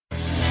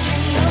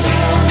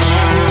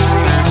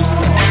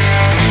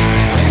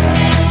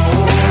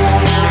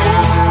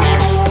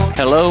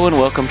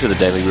Welcome to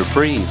the Daily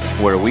Reprieve,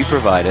 where we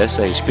provide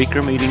SA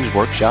speaker meetings,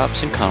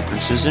 workshops, and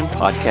conferences in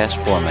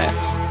podcast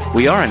format.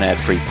 We are an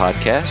ad-free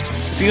podcast.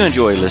 If you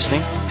enjoy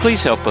listening,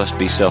 please help us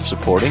be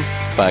self-supporting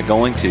by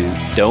going to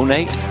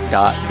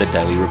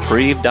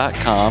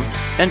donate.thedailyreprieve.com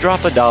and drop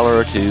 $1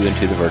 or $2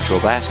 into the virtual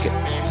basket.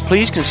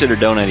 Please consider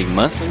donating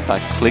monthly by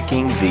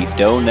clicking the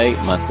Donate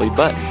Monthly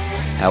button.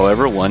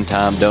 However,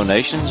 one-time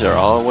donations are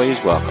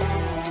always welcome.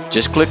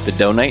 Just click the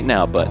Donate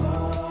Now button.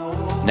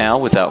 Now,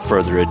 without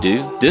further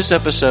ado, this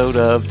episode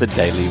of the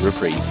Daily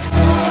Reprieve.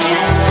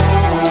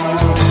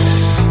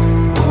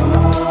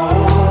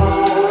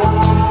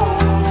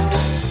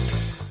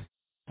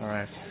 All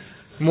right.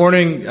 Good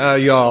morning,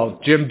 y'all.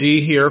 Jim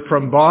D. here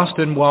from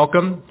Boston.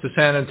 Welcome to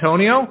San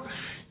Antonio.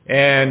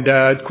 And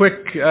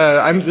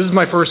this is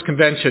my first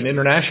convention,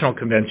 international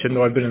convention,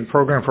 though I've been in the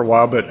program for a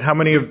while, but how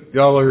many of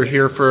y'all are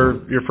here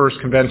for your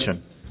first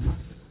convention?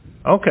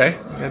 Okay.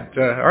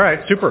 All right,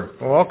 super.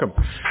 Well, welcome.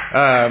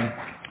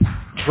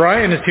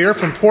 Brian is here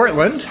from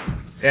Portland,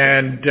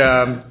 and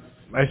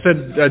I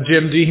said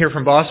Jim D. here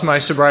from Boston. My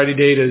sobriety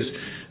date is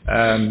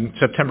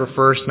September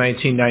 1st,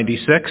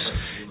 1996.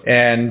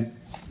 And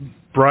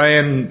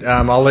Brian,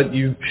 I'll let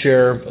you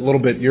share a little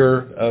bit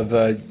your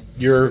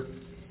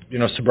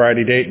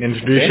sobriety date and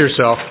introduce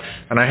yourself.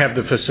 And I have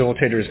the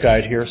facilitator's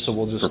guide here, so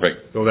we'll just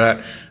go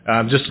that.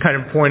 Just kind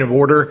of point of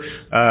order.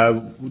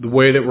 The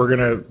way that we're going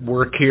to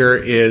work here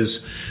is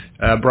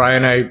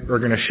Brian and I are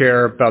going to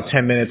share about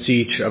 10 minutes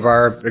each of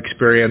our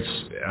experience,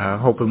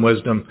 hope and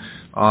wisdom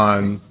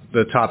on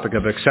the topic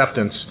of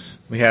acceptance.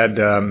 We had,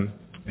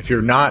 if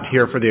you're not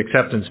here for the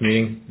acceptance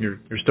meeting,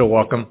 you're still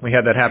welcome. We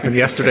had that happen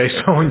yesterday,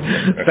 someone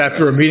sat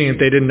through a meeting that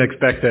they didn't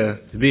expect to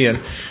be in.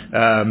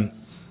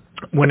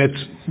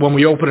 When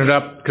we open it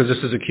up, because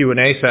this is a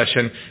Q&A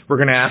session, we're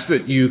going to ask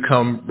that you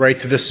come right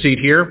to this seat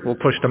here.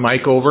 We'll push the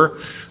mic over,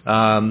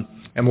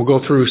 and we'll go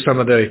through some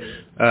of the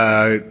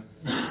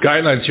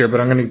guidelines here, but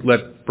I'm going to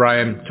let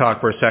Brian talk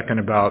for a second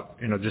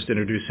about, just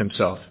introduce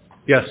himself.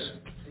 Yes?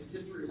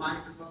 Just a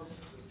reminder, folks,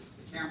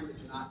 the cameras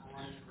are not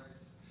on,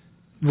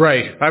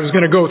 right. I was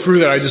going to go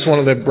through that. I just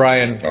want to let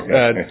Brian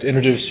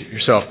introduce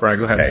yourself.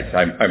 Brian, go ahead. Okay,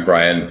 I'm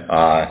Brian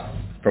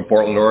from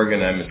Portland,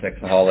 Oregon. I'm a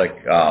sexaholic.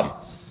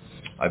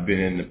 I've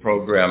been in the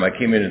program. I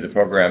came into the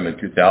program in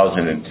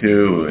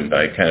 2002, and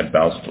I kind of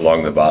bounced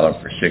along the bottom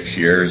for 6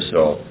 years.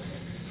 So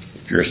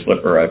if you're a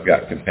slipper, I've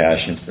got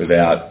compassion for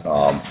that.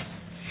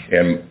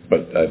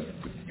 But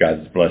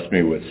God's blessed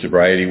me with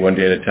sobriety one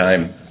day at a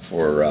time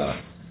for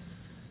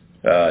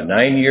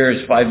 9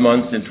 years, 5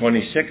 months, and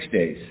 26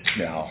 days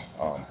now.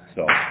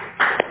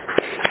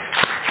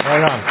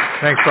 Right on.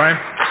 Thanks, Brian.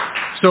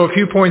 So a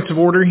few points of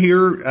order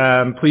here.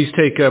 Please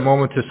take a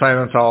moment to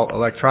silence all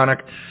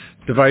electronic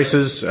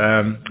devices.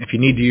 If you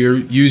need to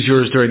use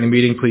yours during the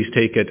meeting, please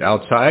take it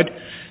outside.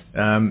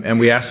 And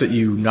we ask that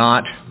you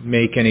not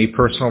make any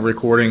personal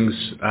recordings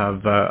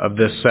of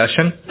this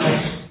session.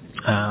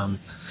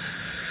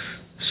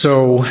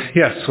 So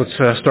yes, let's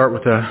start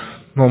with a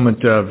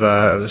moment of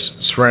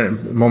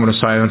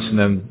silence, and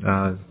then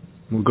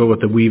we'll go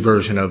with the we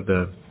version of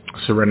the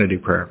Serenity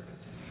Prayer.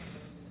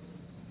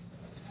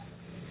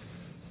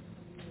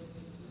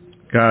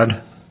 God,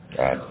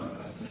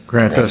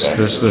 grant us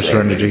this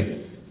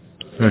serenity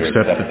to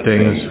accept the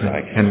things we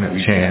cannot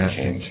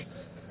change,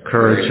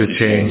 courage to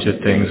change the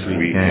things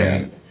we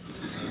can,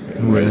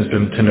 and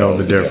wisdom to know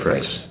the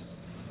difference.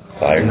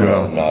 Thy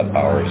will, not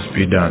ours,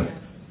 be done.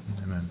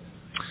 Amen.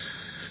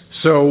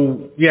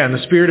 So, in the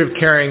spirit of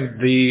carrying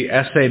the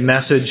SA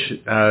message,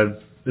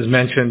 as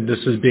mentioned,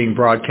 this is being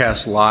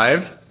broadcast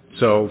live.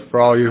 So for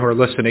all you who are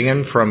listening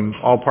in from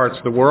all parts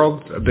of the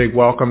world, a big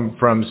welcome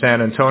from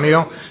San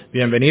Antonio.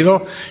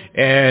 Bienvenido.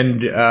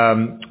 And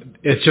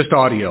it's just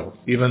audio,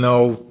 even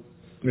though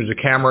there's a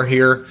camera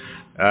here.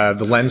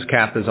 The lens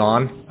cap is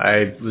on.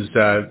 I was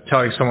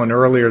telling someone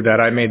earlier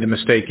that I made the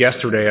mistake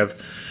yesterday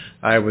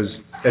I was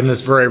in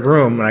this very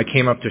room and I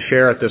came up to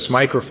share at this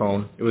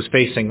microphone. It was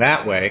facing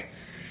that way.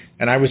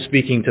 And I was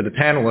speaking to the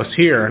panelists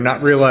here,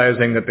 not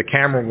realizing that the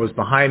camera was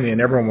behind me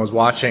and everyone was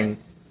watching,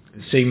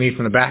 seeing me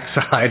from the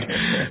backside.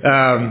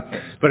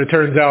 But it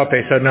turns out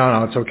they said,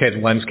 no, it's okay. The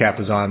lens cap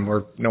is on.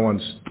 No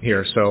one's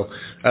here. So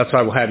that's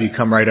why we'll have you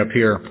come right up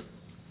here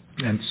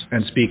and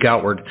speak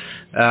outward.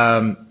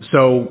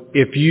 So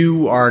if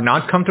you are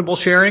not comfortable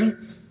sharing,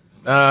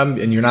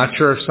 and you're not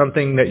sure if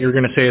something that you're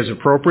going to say is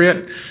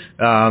appropriate,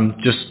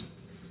 just,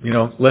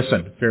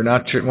 listen. If you're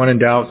not when in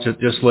doubt,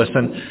 just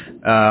listen.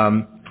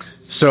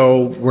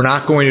 So we're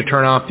not going to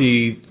turn off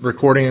the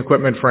recording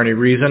equipment for any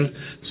reason.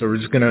 So we're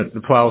just going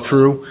to plow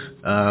through.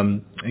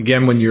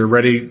 Again, when you're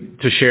ready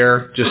to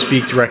share, just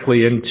speak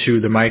directly into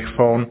the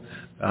microphone,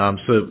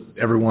 so that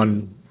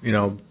everyone,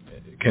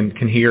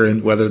 can hear,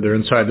 and whether they're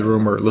inside the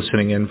room or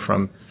listening in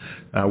from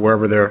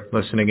wherever they're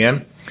listening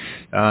in.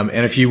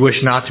 And if you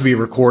wish not to be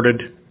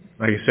recorded,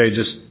 like I say,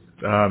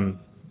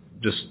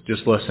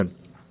 just listen.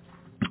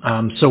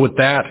 So with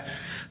that,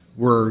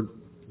 we're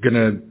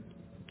gonna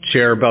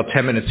share about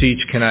 10 minutes each.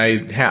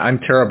 I'm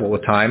terrible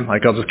with time.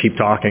 I'll just keep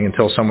talking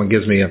until someone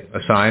gives me a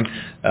sign.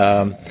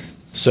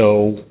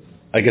 So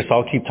I guess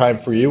I'll keep time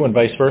for you and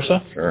vice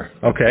versa? Sure.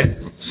 Okay.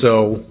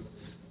 So,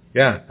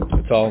 yeah,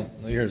 that's all.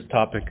 Here's the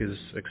topic is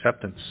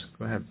acceptance.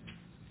 Go ahead.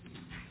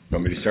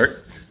 Want me to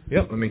start?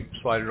 Yep, let me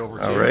slide it over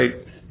to you. All right.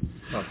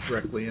 Not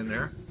directly in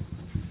there.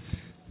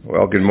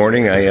 Well, good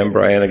morning. I am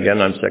Brian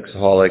again. I'm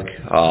Sexaholic.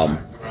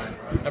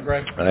 Hi,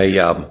 Brian. I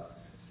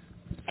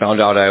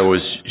found out I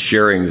was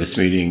sharing this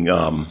meeting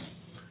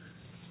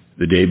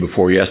the day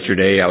before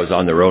yesterday. I was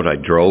on the road. I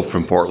drove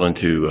from Portland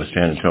to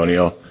San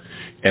Antonio.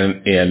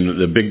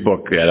 And the big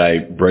book that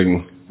I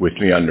bring with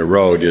me on the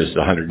road is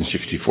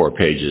 164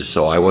 pages.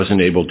 So I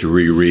wasn't able to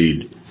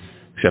reread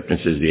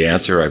Acceptance is the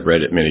Answer. I've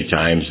read it many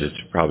times. It's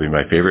probably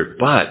my favorite.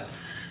 But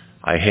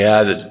I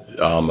had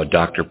a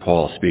Dr.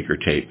 Paul speaker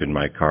tape in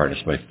my car, and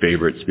it's my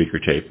favorite speaker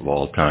tape of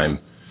all time.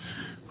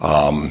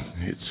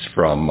 It's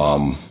from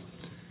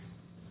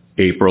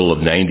April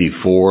of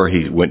 '94.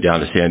 He went down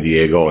to San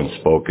Diego and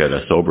spoke at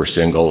a Sober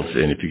Singles,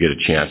 and if you get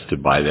a chance to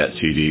buy that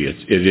CD,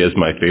 it is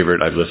my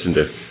favorite. I've listened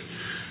to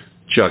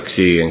Chuck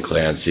C. and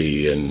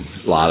Clancy and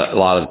a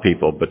lot of the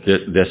people, but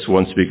this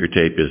one speaker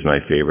tape is my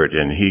favorite,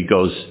 and he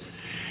goes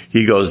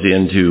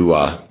into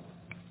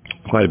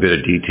quite a bit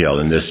of detail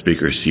in this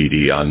speaker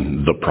CD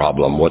on the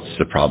problem. What's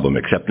the problem?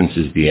 Acceptance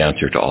is the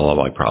answer to all of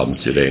my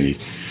problems today. And he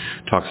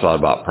talks a lot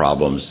about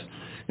problems.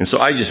 And so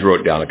I just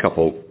wrote down a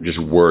couple just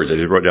words. I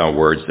just wrote down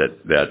words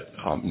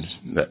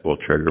that will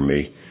trigger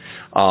me.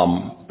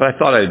 But I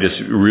thought I'd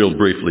just real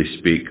briefly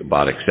speak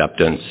about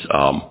acceptance.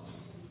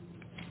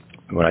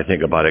 When I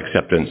think about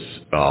acceptance,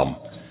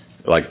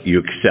 like you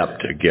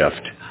accept a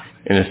gift.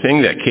 And the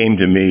thing that came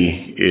to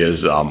me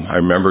is I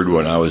remembered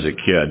when I was a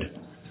kid,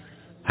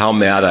 how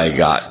mad I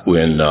got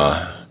when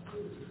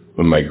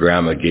my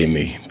grandma gave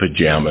me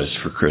pajamas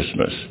for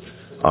Christmas.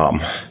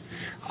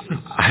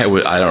 I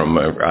don't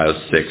remember. I was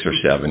 6 or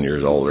 7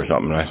 years old or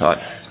something. And I thought,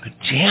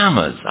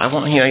 pajamas. I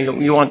want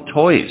you want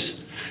toys.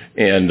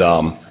 And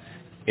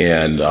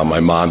my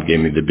mom gave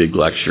me the big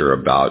lecture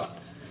about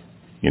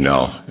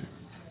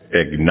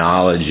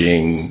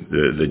acknowledging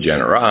the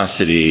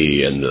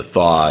generosity and the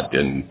thought,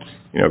 and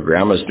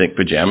grandmas think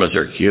pajamas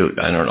are cute.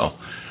 I don't know.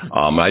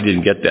 I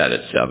didn't get that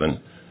at 7.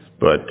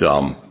 But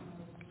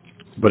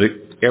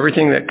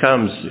everything that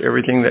comes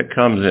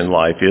in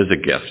life is a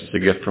gift. It's a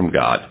gift from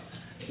God,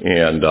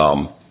 and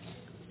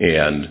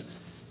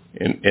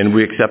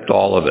we accept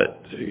all of it,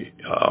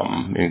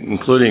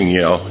 including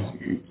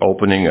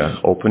opening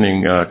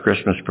a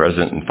Christmas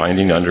present and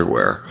finding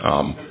underwear.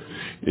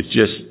 It's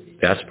just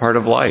that's part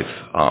of life,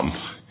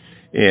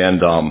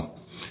 and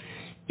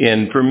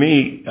for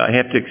me, I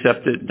have to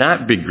accept it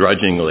not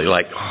begrudgingly,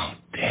 like, oh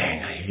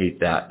dang, I hate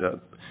that.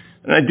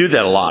 And I do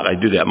that a lot. I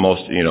do that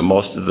most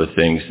of the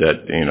things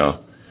that,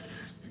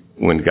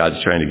 when God's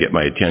trying to get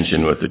my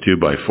attention with the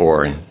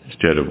 2x4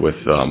 instead of with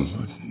a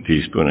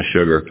teaspoon of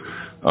sugar,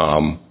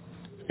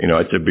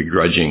 it's a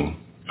begrudging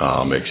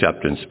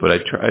acceptance. But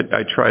I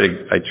try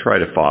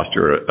to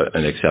foster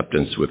an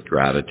acceptance with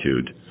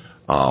gratitude.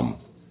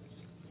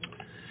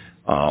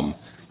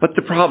 But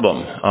the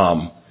problem,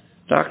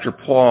 Dr.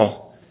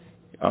 Paul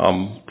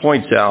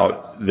points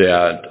out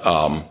that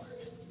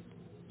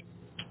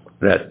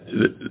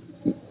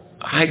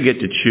I get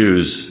to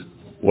choose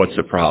what's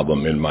a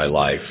problem in my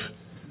life.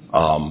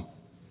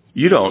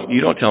 You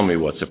don't tell me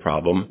what's a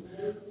problem.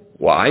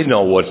 Well, I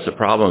know what's the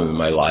problem in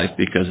my life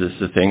because it's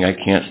the thing I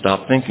can't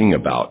stop thinking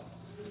about.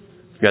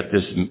 I've got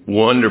this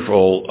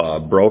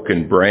wonderful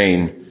broken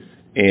brain,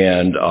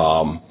 and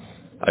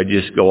I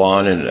just go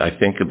on and I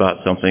think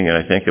about something and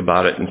I think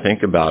about it and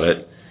think about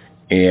it,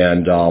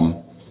 and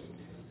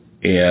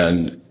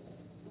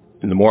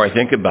the more I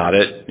think about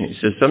it, he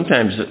says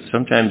sometimes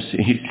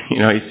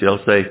he'll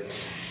say,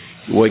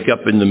 you wake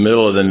up in the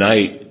middle of the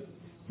night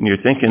and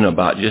you're thinking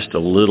about just a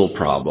little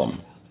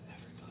problem.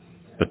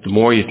 But the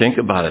more you think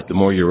about it, the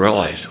more you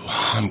realize, oh,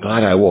 I'm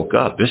glad I woke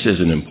up. This is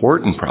an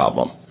important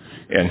problem.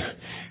 And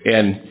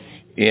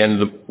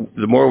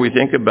the more we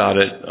think about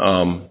it,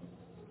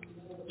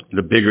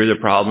 the bigger the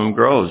problem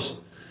grows.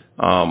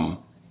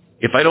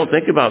 If I don't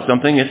think about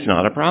something, it's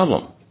not a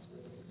problem.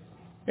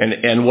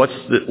 And what's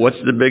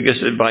the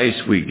biggest advice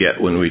we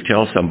get when we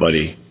tell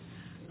somebody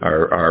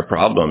our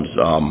problems?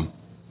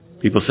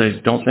 People say,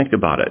 don't think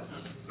about it.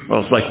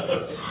 Well, it's like,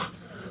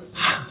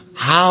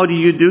 how do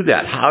you do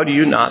that? How do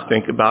you not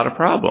think about a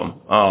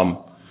problem?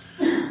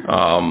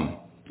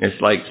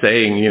 It's like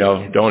saying,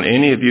 don't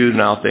any of you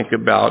now think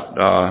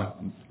about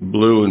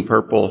blue and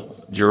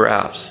purple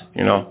giraffes,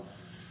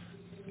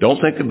 Don't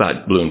think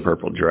about blue and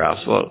purple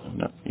giraffes. Well,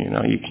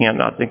 you can't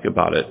not think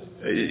about it.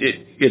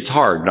 It's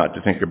hard not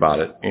to think about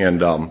it.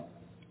 And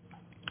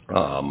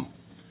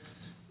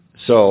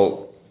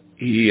so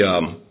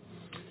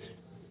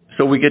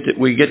we get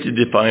to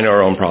define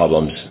our own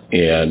problems,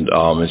 and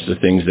it's the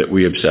things that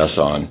we obsess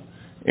on.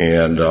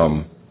 And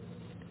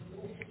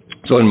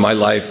so in my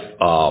life,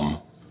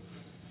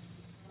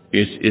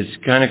 it's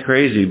kind of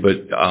crazy,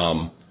 but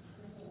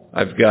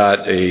I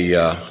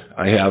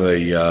have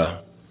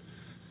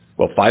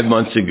 5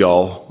 months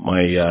ago,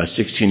 my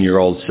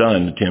 16-year-old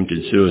son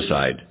attempted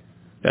suicide.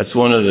 That's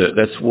one of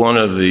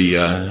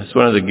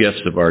the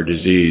gifts of our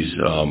disease,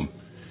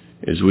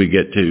 is we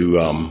get to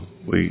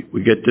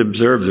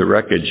observe the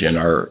wreckage in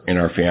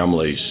our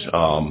families.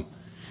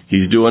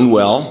 He's doing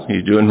well.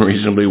 He's doing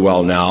reasonably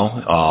well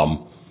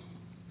now.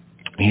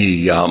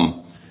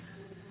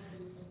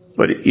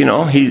 But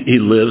he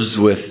lives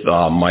with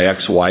my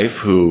ex-wife,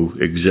 who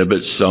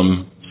exhibits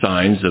some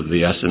signs of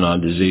the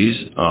Estenon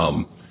disease,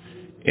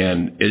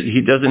 and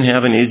he doesn't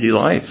have an easy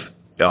life.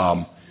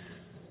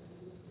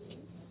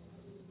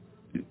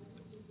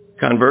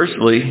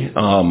 Conversely,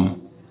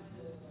 on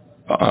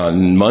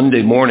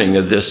Monday morning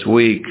of this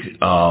week,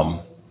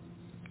 I've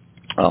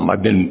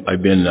been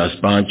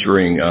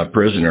sponsoring a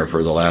prisoner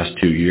for the last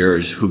 2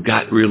 years who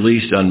got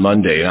released on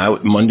Monday.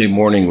 Monday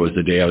morning was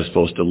the day I was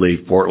supposed to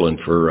leave Portland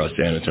for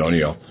San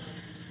Antonio.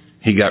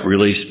 He got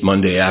released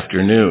Monday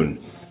afternoon,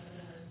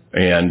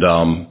 and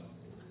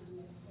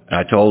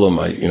I told him,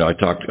 I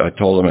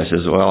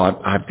says, well,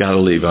 I've got to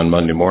leave on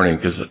Monday morning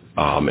because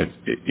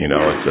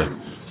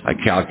I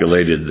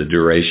calculated the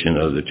duration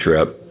of the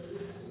trip,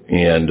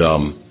 and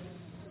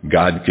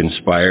God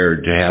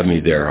conspired to have me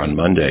there on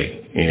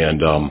Monday, and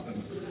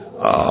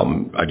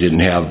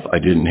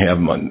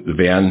the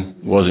van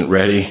wasn't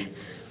ready.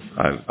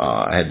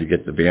 I had to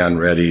get the van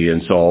ready,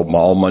 and so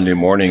all Monday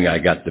morning I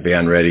got the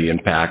van ready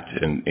and packed,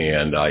 and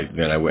then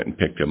I went and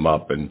picked him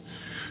up and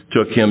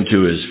took him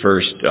to his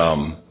first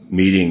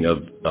meeting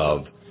of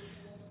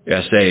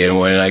SA. And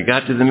when I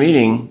got to the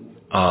meeting,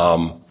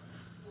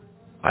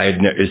 it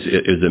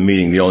was a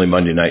meeting. The only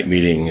Monday night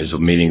meeting is a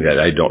meeting that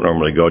I don't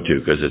normally go to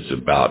because it's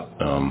about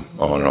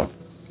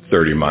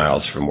 30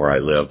 miles from where I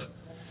live.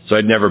 So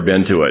I'd never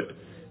been to it.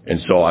 And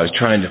so I was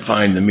trying to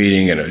find the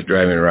meeting, and I was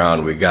driving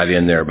around. We got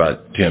in there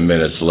about 10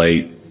 minutes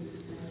late,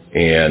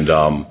 and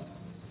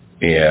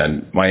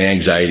my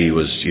anxiety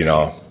was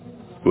a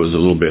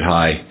little bit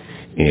high,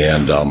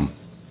 and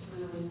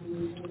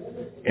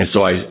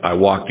so I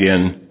walked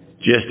in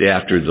just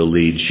after the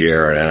lead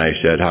share, and I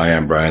said, "Hi,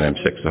 I'm Brian. I'm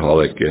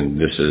sexaholic, and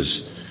this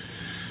is,"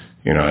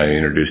 I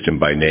introduced him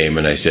by name,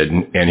 and I said,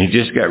 and he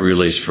just got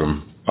released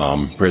from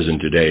prison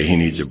today. He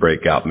needs a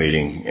breakout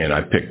meeting, and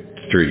I picked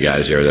 3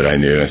 guys there that I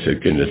knew. I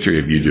said, "Can the 3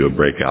 of you do a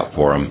breakout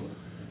for him?"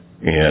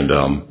 And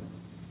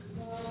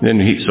then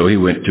he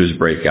went to his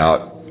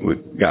breakout. We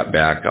got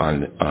back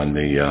on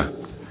the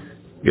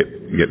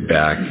get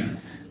back.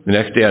 The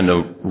next day on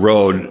the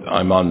road,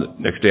 I'm on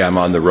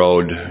the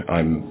road.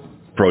 I'm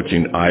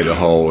approaching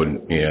Idaho,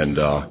 and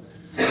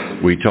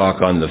we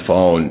talk on the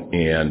phone,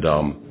 and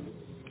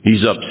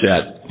he's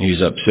upset.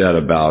 He's upset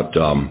about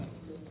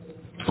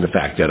the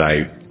fact that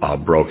I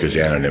broke his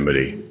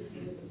anonymity.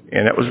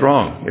 And it was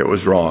wrong. It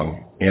was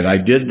wrong. And I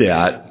did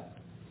that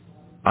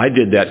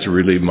to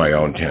relieve my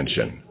own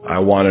tension. I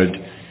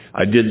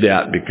did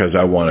that because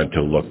I wanted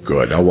to look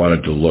good. I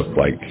wanted to look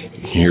like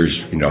here's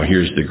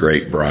the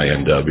great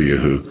Brian W.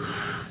 who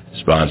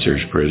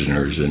sponsors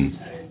prisoners, and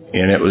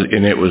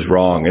it was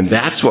wrong. And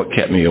that's what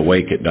kept me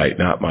awake at night,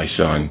 not my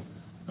son.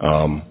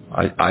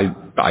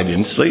 I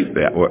didn't sleep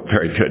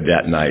very good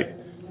that night,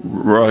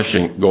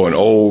 rushing, going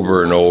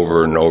over and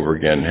over and over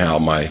again how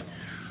my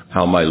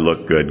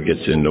look good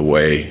gets in the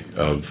way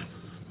of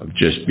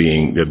just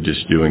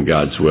doing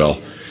God's will.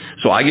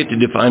 So I get to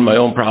define my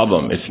own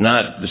problem. It's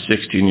not the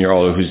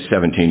 16-year-old who's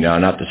 17 now,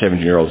 not the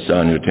 17-year-old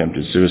son who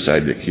attempted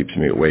suicide that keeps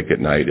me awake at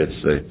night.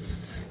 It's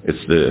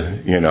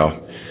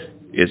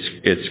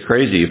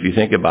crazy if you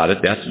think about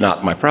it. That's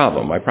not my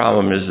problem. My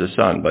problem is the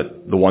son,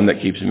 but the one that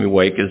keeps me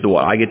awake is the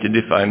one. I get to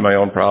define my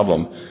own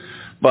problem.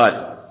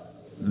 But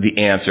the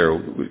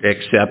answer,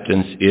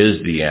 acceptance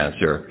is the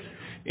answer.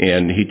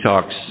 And he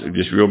talks,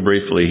 just real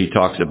briefly, he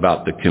talks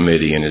about the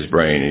committee in his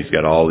brain. He's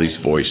got all these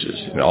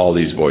voices,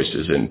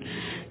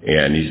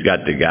 and he's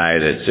got the guy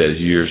that says,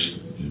 "You're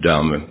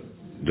dumb,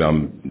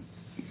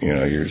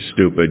 you're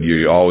stupid,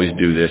 you always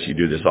do this, you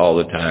do this all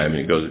the time." And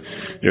he goes,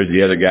 there's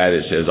the other guy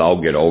that says,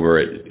 "I'll get over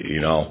it,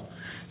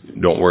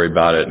 don't worry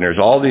about it." And there's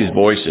all these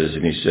voices,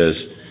 and he says,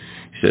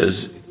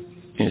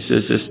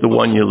 "It's the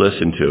one you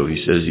listen to."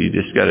 He says, "You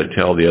just got to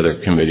tell the other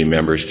committee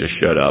members to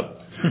shut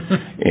up."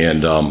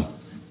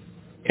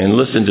 And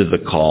listen to the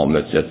calm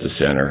that's at the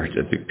center.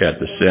 At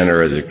the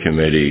center of the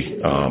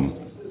committee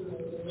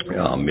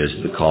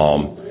is the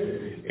calm,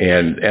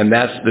 and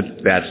that's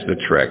the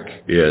trick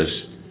is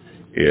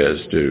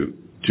to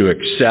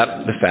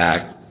accept the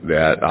fact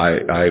that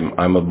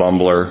I'm a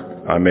bumbler.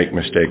 I make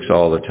mistakes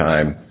all the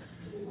time,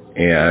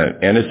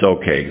 and it's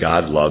okay.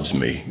 God loves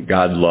me.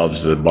 God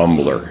loves the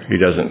bumbler. He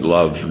doesn't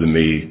love the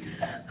me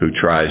who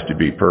tries to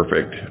be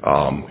perfect.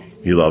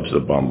 He loves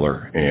the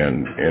bumbler,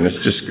 and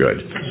it's just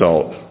good.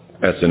 So.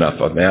 That's enough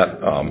on that.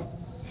 I'll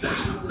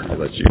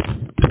let you.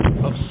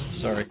 Oops,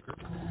 sorry.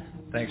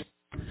 Thanks.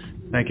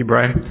 Thank you,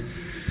 Brian.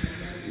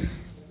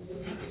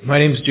 My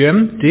name's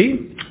Jim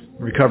D.,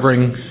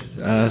 recovering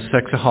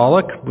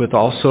sexaholic with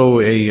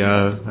also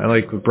I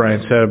like what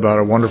Brian said about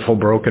a wonderful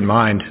broken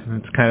mind.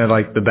 It's kind of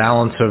like the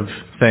balance of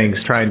things,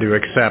 trying to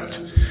accept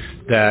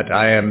that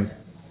I am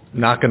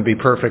not going to be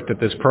perfect at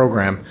this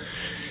program.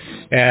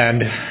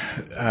 And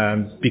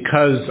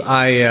because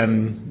I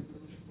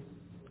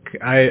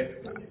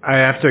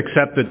have to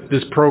accept that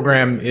this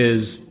program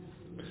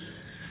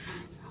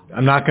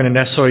I'm not going to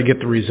necessarily get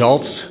the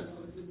results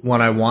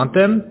when I want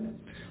them,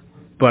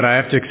 but I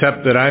have to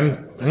accept that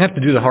I'm going to have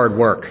to do the hard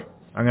work.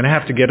 I'm going to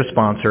have to get a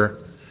sponsor.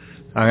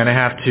 I'm going to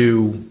have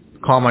to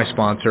call my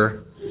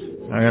sponsor.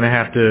 I'm going to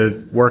have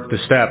to work the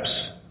steps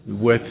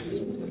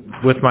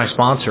with my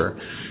sponsor.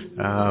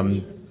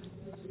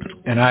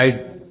 And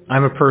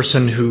I'm a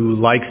person who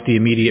likes the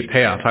immediate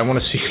payoff. I want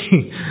to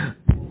see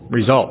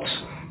results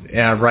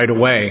right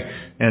away,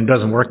 and it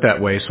doesn't work that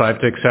way. So I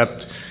have to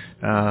accept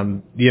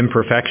the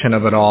imperfection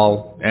of it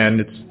all, and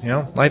it's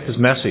life is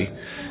messy.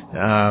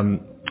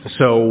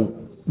 So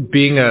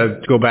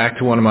go back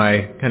to one of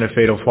my kind of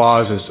fatal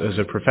flaws as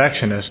a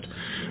perfectionist,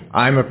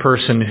 I'm a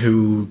person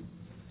who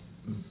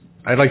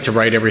I like to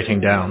write everything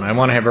down. I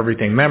want to have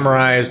everything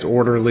memorized,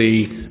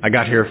 orderly. I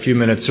got here a few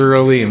minutes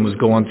early and was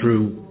going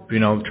through,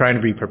 trying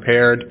to be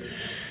prepared.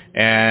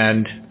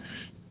 And,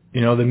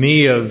 the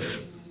me of,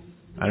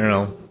 I don't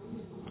know,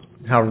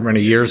 however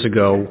many years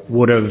ago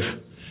would have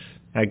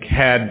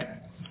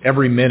had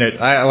every minute,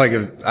 I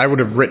would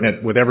have written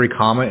it with every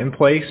comma in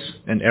place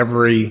and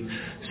every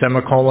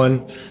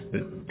semicolon,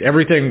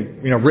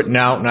 everything, written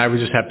out, and I would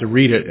just have to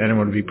read it and it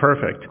would be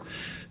perfect.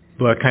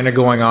 But kind of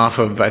going off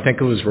of, I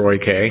think it was Roy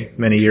Kay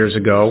many years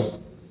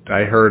ago,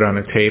 I heard on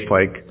a tape,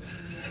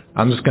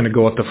 I'm just going to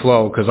go with the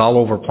flow because I'll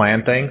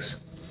overplan things.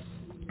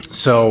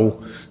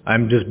 So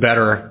I'm just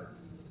better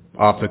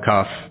off the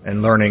cuff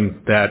and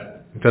learning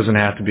that it doesn't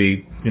have to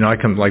be, I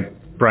can,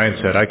 like Brian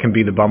said, I can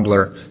be the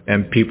bumbler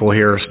and people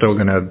here are still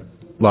going to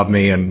love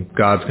me and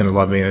God's going to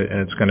love me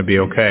and it's going to be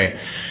okay.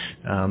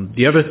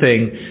 The other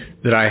thing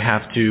that I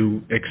have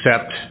to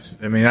accept,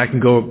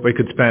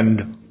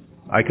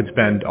 I could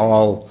spend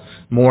all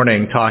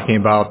morning talking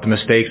about the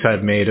mistakes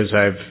I've made as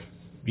I've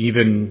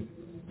even,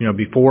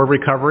 before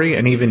recovery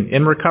and even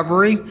in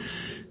recovery,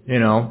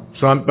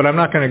 but I'm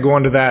not going to go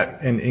into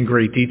that in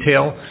great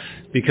detail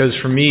because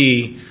for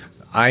me,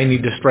 I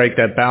need to strike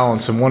that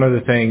balance. And one of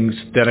the things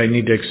that I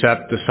need to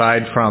accept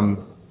aside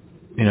from,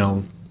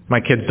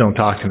 my kids don't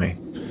talk to me.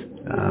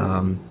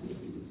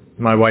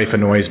 My wife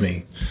annoys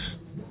me.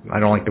 I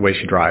don't like the way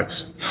she drives.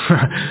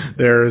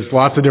 There's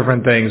lots of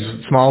different things,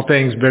 small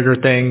things, bigger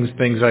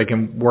things I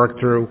can work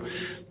through.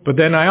 But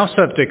then I also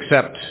have to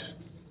accept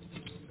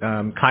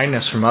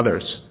kindness from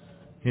others.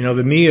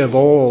 The me of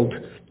old,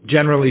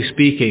 generally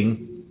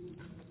speaking,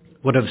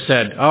 would have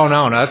said, oh,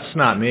 no, that's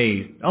not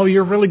me. Oh,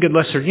 you're a really good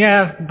listener.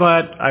 Yeah,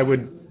 but I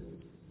would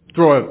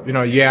throw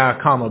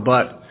a,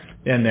 but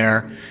in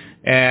there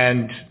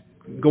and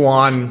go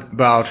on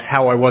about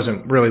how I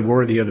wasn't really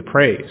worthy of the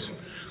praise.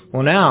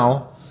 Well,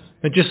 now,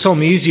 it's just so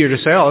easier to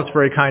say, oh, it's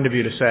very kind of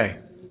you to say.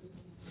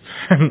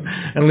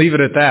 And leave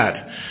it at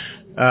that.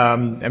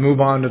 And move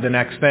on to the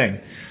next thing.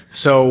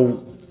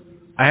 So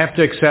I have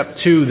to accept,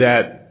 too,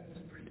 that,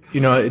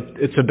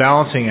 it's a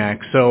balancing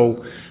act.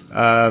 So,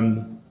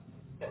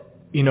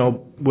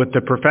 with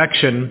the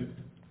perfection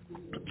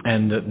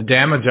and the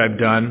damage I've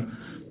done,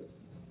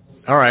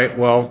 all right,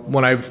 well,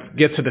 when I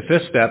get to the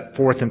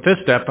fourth and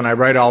fifth step, and I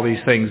write all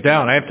these things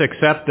down, I have to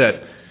accept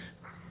that,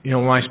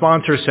 when my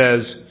sponsor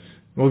says,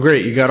 well,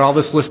 great, you got all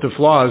this list of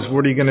flaws,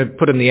 what are you going to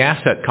put in the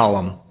asset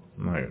column?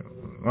 I'm like,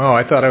 oh,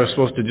 I thought I was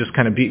supposed to just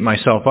kind of beat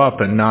myself up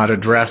and not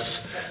address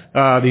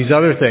these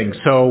other things.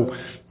 So,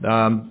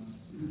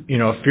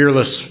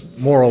 fearless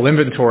moral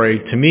inventory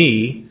to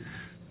me,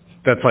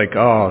 that's like,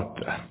 oh,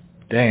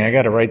 dang, I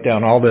got to write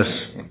down all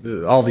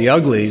the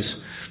uglies.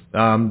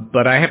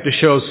 But I have to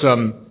show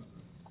some,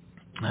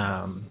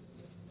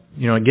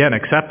 again,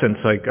 acceptance.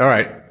 Like, all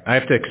right, I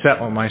have to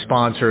accept what my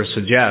sponsor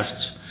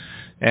suggests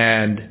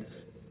and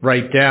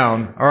write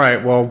down, all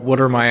right, well, what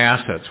are my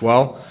assets?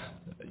 Well,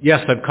 yes,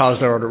 I've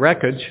caused outer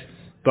wreckage,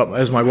 but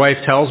as my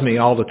wife tells me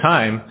all the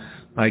time,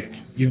 like,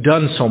 you've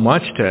done so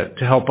much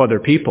to help other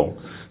people.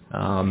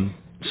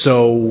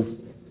 So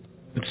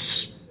it's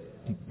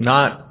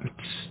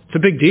a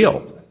big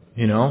deal,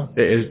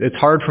 It's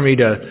hard for me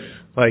to,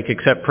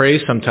 accept praise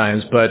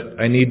sometimes, but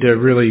I need to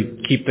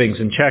really keep things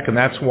in check, and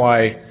that's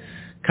why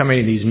coming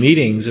to these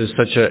meetings is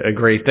such a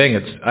great thing.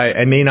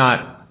 I may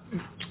not,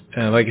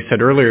 like I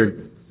said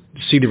earlier,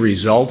 see the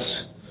results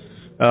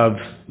of,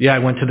 I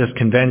went to this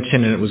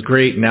convention and it was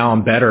great, now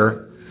I'm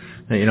better,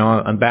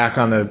 I'm back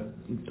on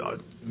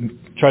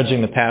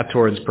trudging the path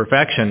towards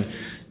perfection,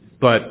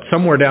 but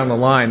somewhere down the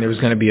line there's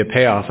going to be a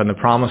payoff in the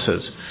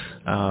promises,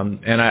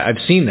 and I've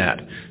seen that.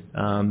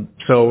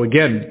 So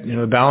again,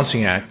 the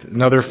balancing act.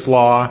 Another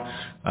flaw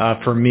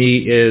for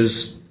me is,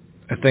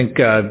 I think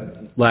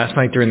last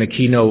night during the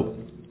keynote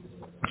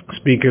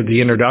speaker,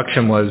 the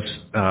introduction was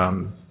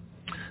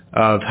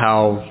of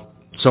how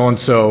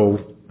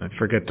so-and-so, I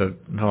forget the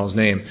fellow's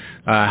name,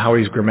 how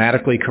he's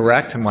grammatically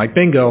correct. I'm like,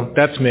 bingo,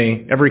 that's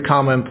me. Every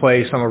comma in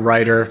place. I'm a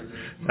writer.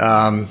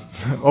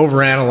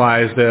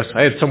 Overanalyze this.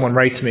 I had someone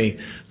write to me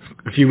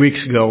a few weeks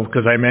ago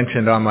because I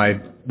mentioned on my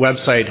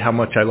website how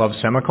much I love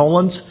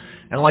semicolons.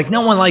 And I'm like,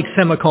 no one likes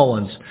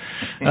semicolons.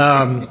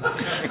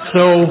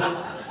 So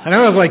And I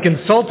was like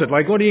insulted.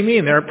 Like, what do you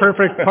mean? They're a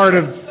perfect part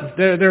of,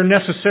 they're a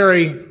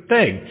necessary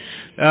thing.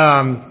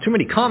 Too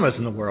many commas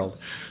in the world.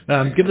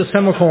 Give the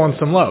semicolon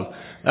some love.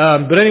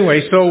 But anyway,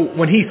 so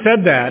when he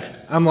said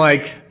that, I'm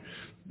like,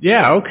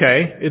 yeah,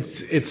 okay.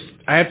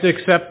 I have to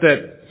accept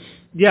that,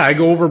 yeah, I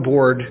go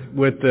overboard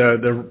with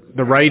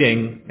the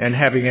writing and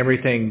having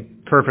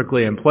everything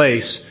perfectly in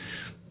place.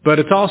 But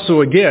it's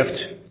also a gift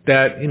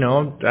that,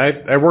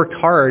 I worked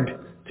hard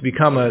to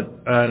become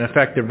an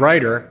effective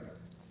writer.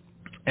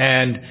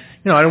 And,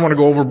 I don't want to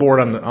go overboard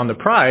on the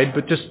pride,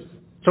 but just,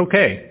 it's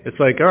okay. It's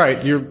like, all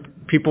right,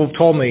 people have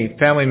told me,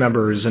 family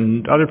members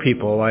and other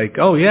people, like,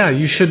 oh yeah,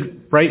 you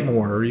should write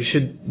more, or you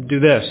should do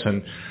this.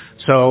 And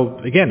so,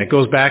 again, it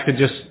goes back to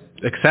just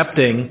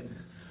accepting,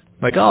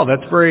 like, oh,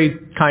 that's very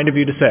kind of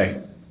you to say.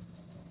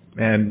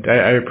 And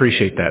I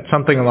appreciate that.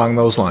 Something along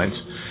those lines.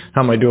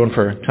 How am I doing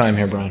for time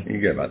here, Brian? You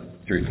get about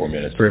 3 or 4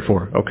 minutes. 3 or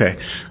 4, okay.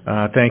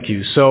 Thank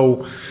you.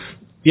 So,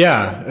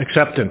 yeah,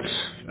 acceptance.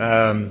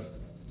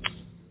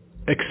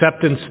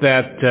 Acceptance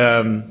that,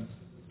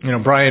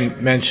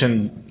 Brian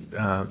mentioned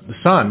the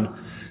son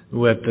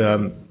with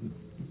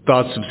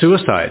thoughts of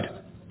suicide.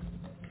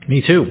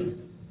 Me too,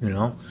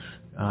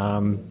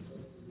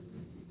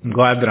 I'm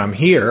glad that I'm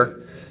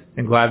here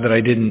and glad that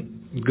I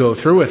didn't go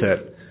through with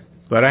it.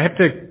 But I have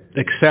to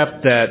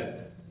accept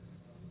that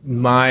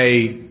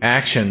my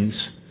actions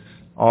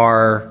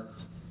are,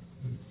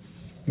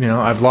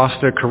 I've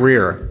lost a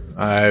career.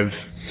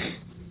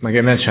 Like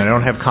I mentioned, I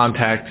don't have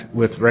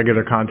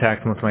regular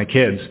contact with my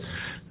kids.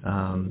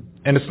 And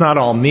it's not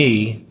all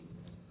me.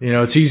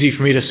 It's easy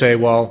for me to say,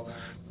 well,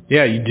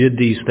 yeah, you did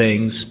these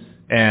things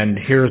and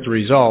here's the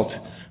result.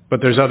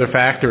 But there's other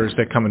factors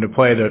that come into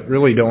play that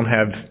really don't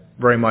have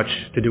very much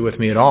to do with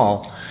me at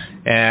all.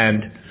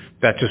 And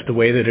that's just the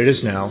way that it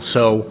is now.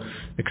 So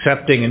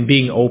accepting and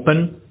being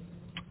open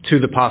to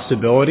the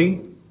possibility,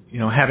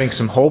 having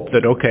some hope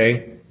that,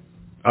 okay,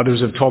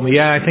 others have told me,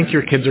 yeah, I think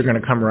your kids are going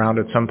to come around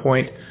at some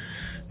point.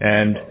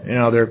 And,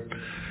 they're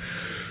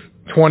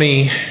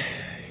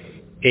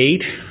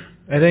 28,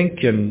 I think,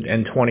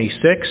 and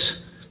 26,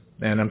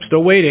 and I'm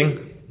still waiting.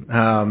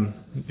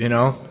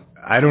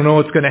 I don't know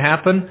what's going to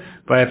happen,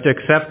 but I have to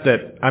accept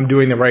that I'm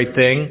doing the right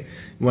thing.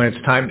 When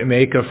it's time to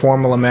make a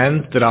formal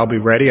amends, that I'll be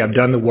ready. I've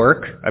done the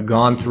work. I've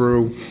gone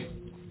through,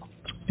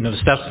 the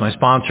steps with my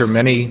sponsor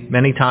many,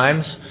 many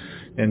times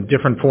in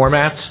different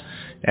formats,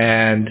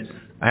 and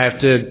I have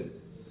to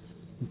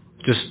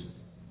just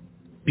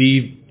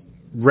be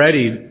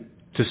ready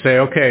to say,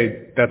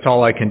 okay, that's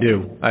all I can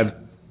do. I've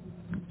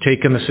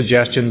taken the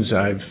suggestions,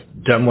 I've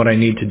done what I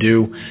need to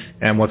do,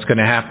 and what's going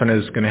to happen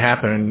is going to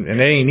happen. And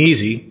it ain't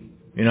easy,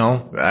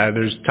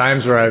 There's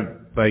times where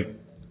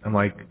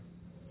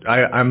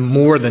I'm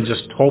more than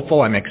just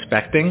hopeful. I'm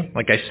expecting.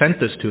 Like, I sent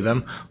this to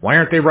them. Why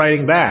aren't they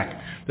writing back?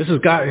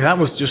 That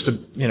was just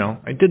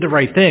I did the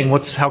right thing.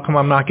 How come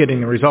I'm not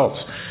getting the results?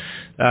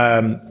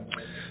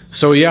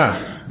 So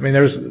yeah,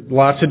 there's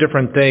lots of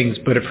different things,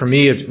 but for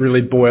me, it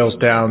really boils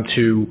down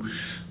to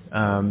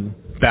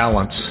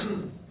balance.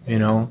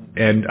 And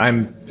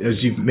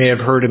as you may have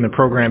heard in the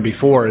program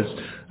before,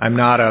 I'm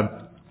not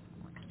a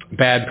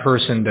bad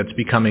person that's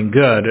becoming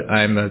good.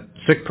 I'm a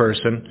sick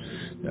person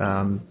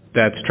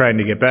that's trying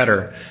to get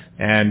better.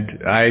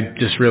 And I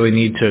just really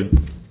need to,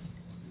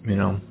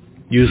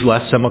 use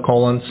less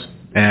semicolons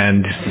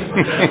and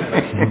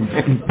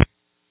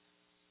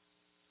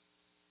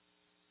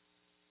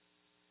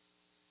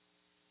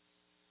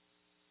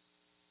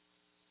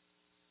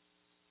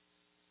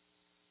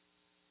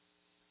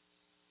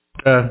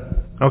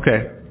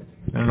okay.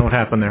 I don't know what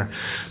happened there.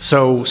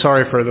 So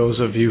sorry for those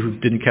of you who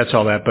didn't catch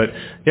all that. But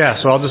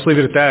yeah, so I'll just leave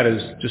it at that, is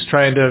just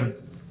trying to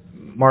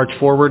march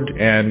forward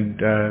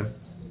and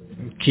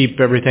keep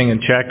everything in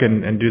check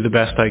and do the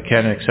best I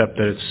can, except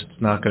that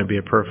it's not going to be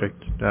a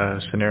perfect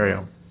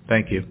scenario.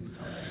 Thank you.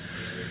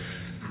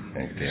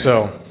 Thanks, Dan.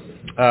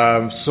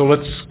 So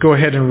let's go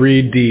ahead and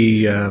read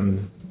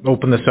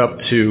open this up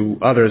to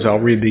others. I'll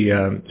read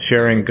the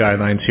sharing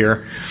guidelines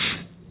here.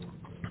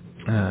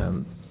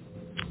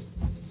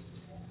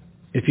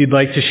 If you'd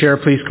like to share,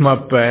 please come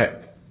up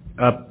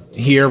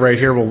here, right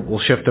here.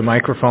 We'll shift the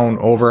microphone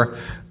over.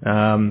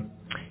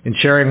 In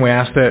sharing, we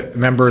ask that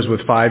members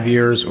with 5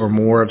 years or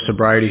more of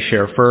sobriety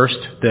share first,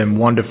 then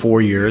 1 to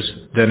 4 years.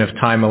 Then, if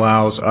time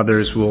allows,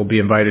 others will be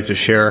invited to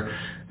share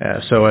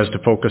so as to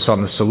focus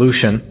on the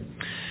solution.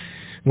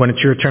 When it's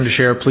your turn to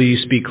share, please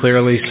speak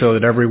clearly so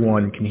that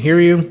everyone can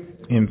hear you.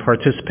 In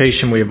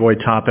participation, we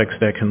avoid topics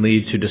that can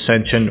lead to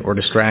dissension or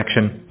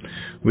distraction.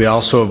 We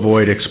also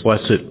avoid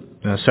explicit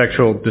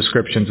sexual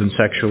descriptions and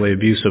sexually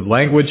abusive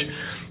language.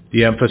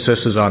 The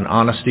emphasis is on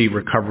honesty,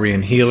 recovery,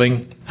 and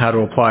healing, how to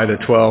apply the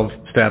 12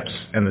 steps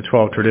and the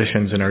 12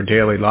 traditions in our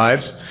daily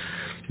lives.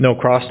 No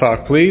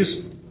crosstalk, please.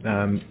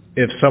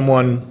 If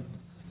someone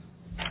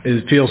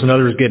feels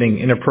another is getting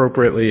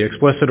inappropriately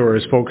explicit or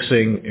is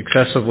focusing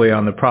excessively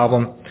on the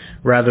problem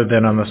rather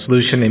than on the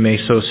solution, they may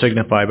so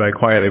signify by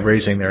quietly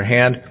raising their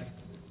hand.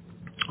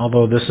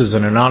 Although this is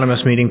an anonymous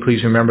meeting,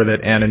 please remember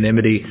that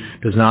anonymity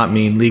does not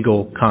mean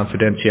legal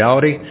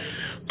confidentiality.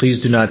 Please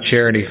do not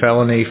share any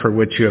felony for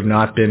which you have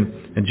not been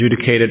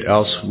adjudicated,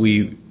 else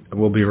we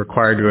will be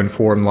required to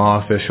inform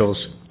law officials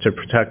to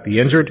protect the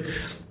injured.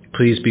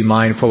 Please be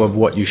mindful of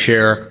what you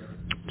share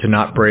to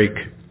not break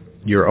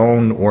your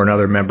own or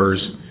another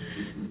member's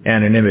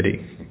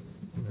anonymity.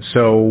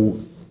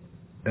 So,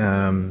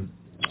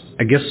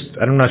 I guess,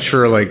 I'm not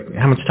sure, like,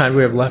 how much time do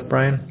we have left,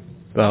 Brian?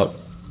 About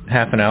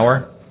half an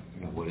hour?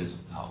 What is,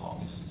 how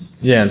long?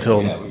 Yeah,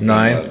 until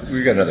 9.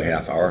 We got another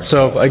half hour.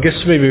 So I guess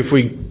maybe if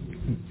we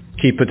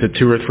keep it to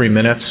 2 or 3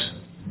 minutes,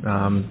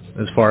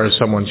 as far as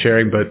someone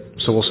sharing, but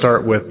so we'll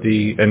start with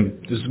and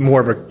this is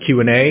more of a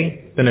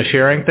Q&A than a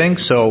sharing thing,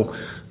 so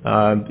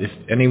if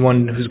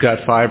anyone who's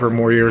got 5 or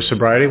more years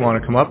sobriety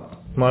want to come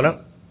on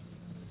up.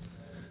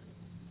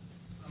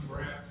 I'm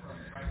Brant from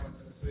Franklin,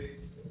 Tennessee.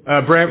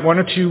 Brant, why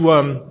don't you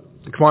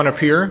come on up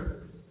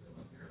here?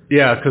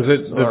 Yeah, because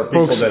Our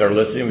people that are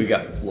listening, we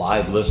got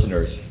live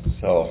listeners,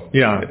 so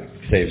yeah, it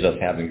saves us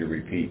having to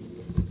repeat.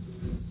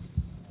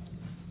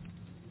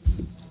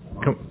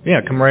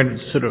 Come right and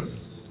sit up.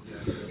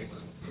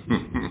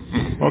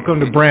 Welcome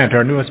to Brant,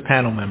 our newest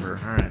panel member.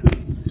 All right.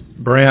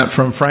 Brant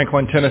from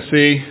Franklin,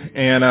 Tennessee,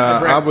 and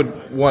I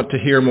would want to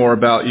hear more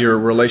about your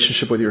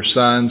relationship with your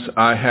sons.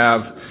 I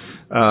have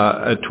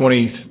a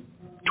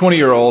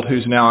 20-year-old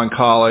who's now in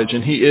college,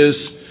 and he is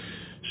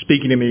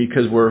speaking to me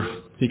because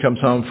he comes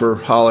home for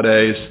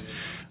holidays,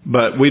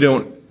 but we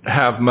don't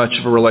have much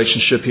of a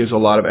relationship. He has a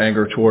lot of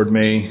anger toward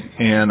me,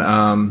 and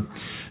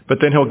but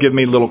then he'll give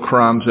me little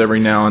crumbs every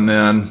now and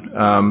then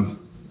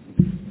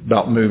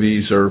about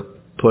movies or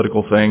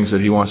political things that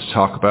he wants to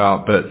talk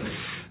about. But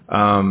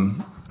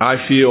I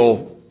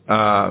feel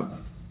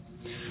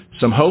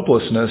some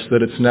hopelessness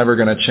that it's never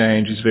going to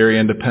change. He's very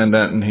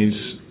independent and he's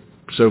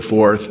so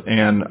forth.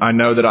 And I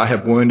know that I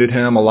have wounded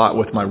him a lot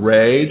with my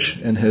rage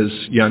in his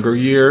younger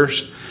years.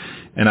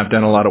 And I've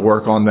done a lot of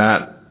work on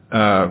that,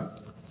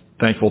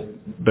 thankful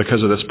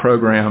because of this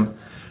program.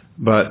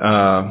 But,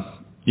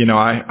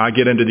 I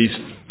get into these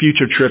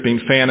future tripping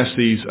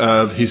fantasies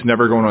of he's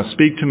never going to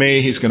speak to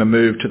me, he's going to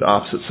move to the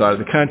opposite side of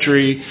the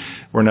country,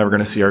 we're never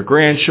going to see our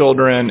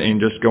grandchildren, and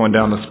just going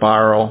down the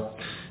spiral.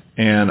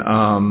 And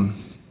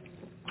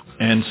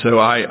so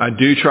I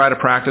do try to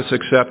practice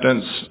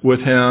acceptance with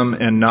him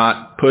and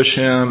not push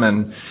him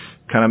and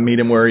kind of meet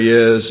him where he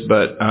is.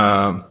 But,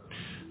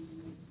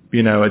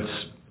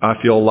 I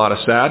feel a lot of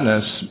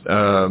sadness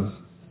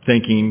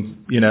thinking,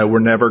 we're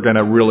never going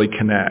to really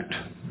connect.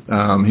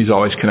 He's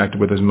always connected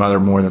with his mother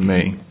more than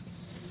me.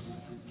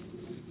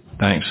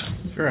 Thanks.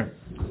 Sure.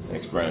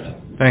 Thanks, Brent.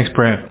 Thanks,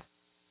 Brent.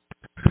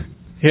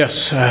 Yes,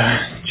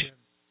 Jim.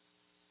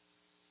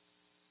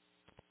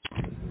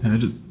 I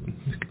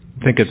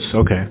think it's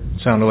okay.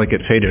 Sounded like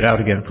it faded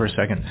out again for a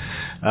second.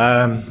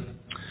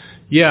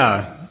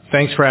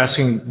 Thanks for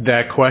asking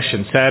that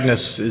question.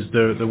 Sadness is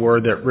the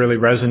word that really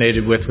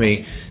resonated with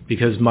me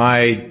because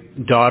my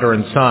daughter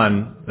and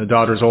son, the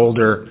daughter's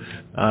older,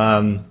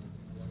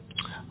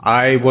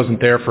 I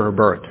wasn't there for her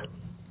birth.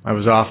 I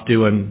was off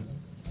doing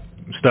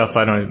stuff,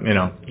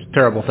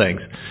 terrible things.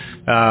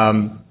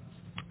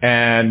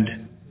 And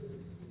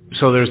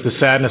so there's the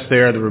sadness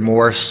there, the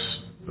remorse,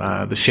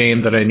 the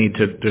shame that I need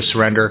to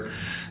surrender.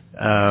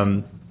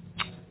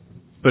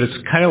 But it's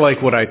kind of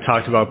like what I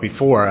talked about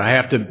before. I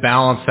have to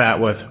balance that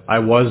with I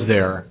was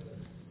there.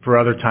 For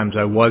other times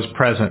I was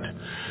present.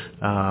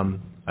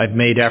 I've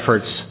made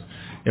efforts.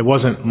 It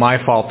wasn't my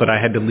fault that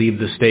I had to leave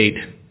the state,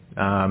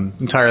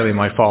 entirely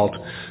my fault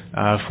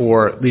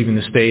for leaving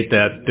the state,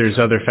 that there's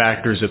other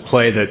factors at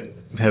play that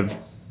have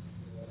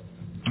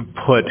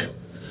put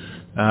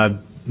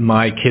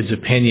my kids'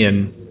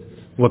 opinion,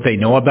 what they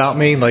know about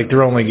me, like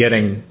they're only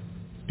getting,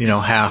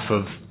 half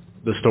of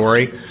the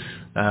story.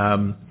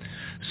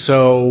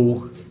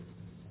 So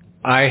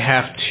I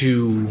have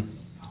to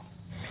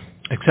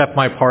accept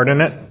my part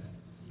in it.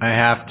 I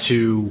have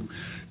to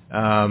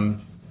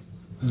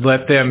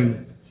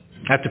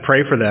have to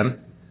pray for them,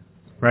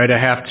 right? I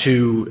have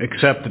to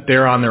accept that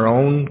they're on their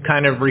own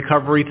kind of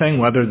recovery thing,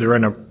 whether they're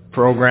in a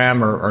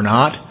program or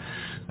not.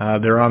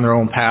 They're on their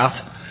own path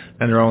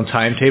and their own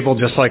timetable,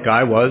 just like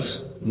I was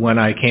when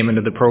I came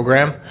into the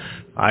program.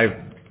 I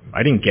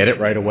didn't get it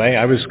right away.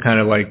 I was kind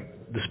of like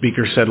the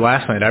speaker said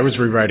last night, I was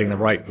rewriting the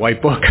white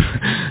book,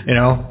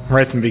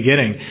 right from the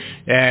beginning,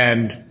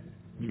 and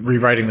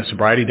rewriting the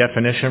sobriety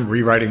definition,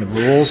 rewriting the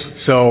rules.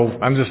 So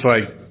I'm just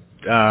like,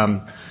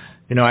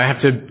 I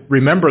have to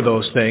remember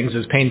those things,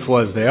 as painful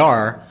as they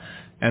are,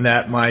 and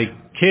that my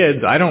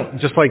kids,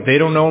 just like they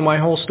don't know my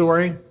whole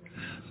story,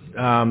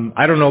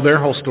 I don't know their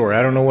whole story.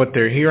 I don't know what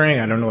they're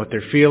hearing. I don't know what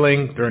they're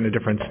feeling. They're in a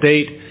different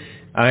state.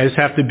 I just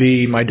have to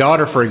be, my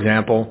daughter, for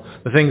example,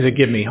 the things that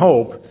give me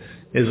hope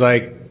is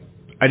like,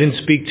 I didn't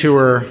speak to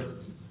her,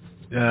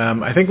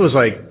 I think it was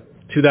like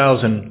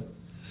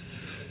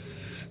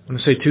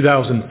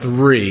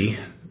 2003.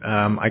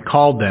 I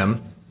called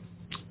them,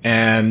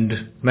 and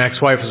my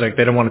ex-wife was like,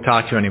 they don't want to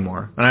talk to you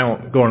anymore. And I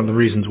won't go into the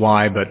reasons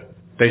why, but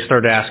they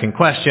started asking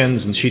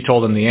questions, and she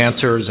told them the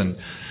answers, and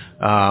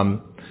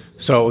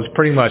so it was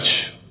pretty much,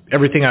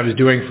 everything I was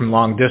doing from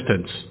long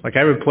distance. Like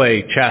I would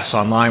play chess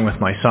online with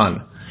my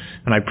son,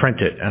 and I'd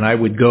print it, and I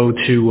would go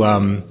to,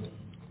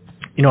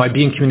 I'd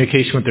be in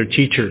communication with their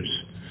teachers,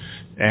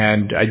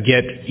 and I'd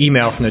get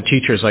email from the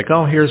teachers like,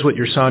 oh, here's what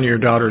your son or your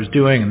daughter is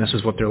doing, and this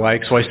is what they're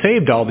like. So I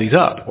saved all these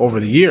up over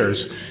the years,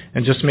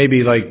 and just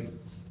maybe like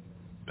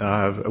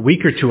a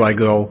week or two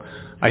ago,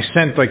 I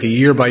sent like a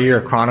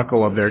year-by-year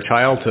chronicle of their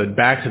childhood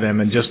back to them,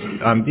 and just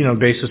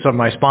basis of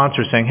my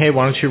sponsor saying, hey,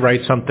 why don't you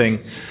write something,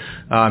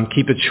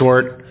 keep it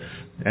short,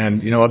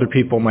 and other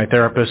people, my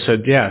therapist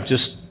said, yeah,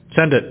 just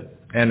send it,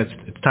 and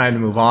it's time to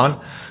move on.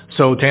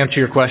 So to answer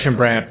your question,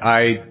 Brant,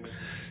 I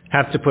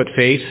have to put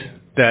faith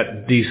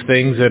that these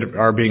things that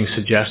are being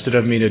suggested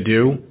of me to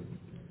do,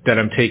 that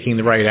I'm taking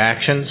the right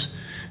actions,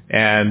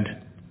 and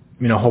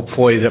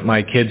hopefully that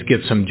my kids get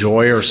some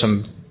joy or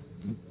some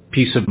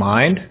peace of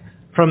mind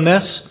from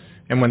this.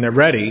 And when they're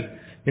ready,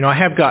 I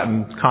have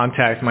gotten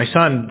contact. My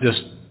son,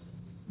 just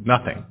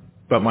nothing.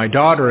 But my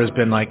daughter has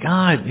been like,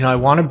 I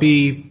want to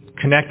be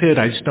connected.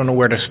 I just don't know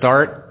where to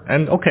start.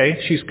 And okay,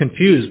 she's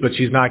confused, but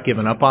she's not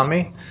giving up on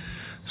me.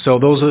 So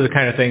those are the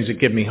kind of things that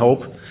give me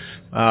hope.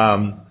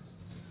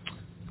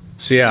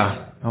 So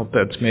yeah, I hope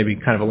that's maybe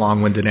kind of a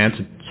long-winded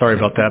answer. Sorry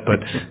about that,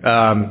 but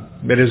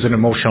it is an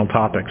emotional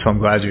topic, so I'm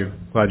glad you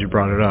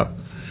brought it up.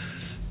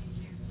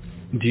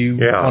 Do you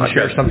want to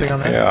share something on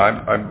that?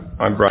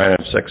 Yeah, I'm Brian.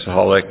 I'm a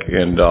sexaholic,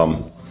 and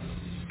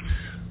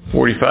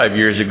 45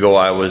 years ago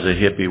I was a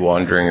hippie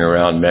wandering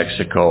around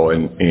Mexico,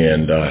 and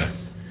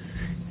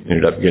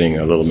ended up getting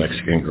a little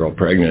Mexican girl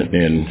pregnant.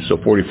 And so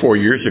 44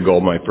 years ago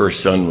my first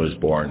son was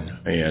born,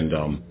 and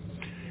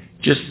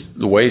just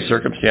the way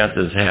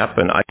circumstances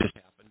happen,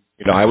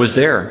 I was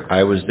there.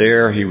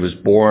 He was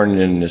born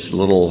in this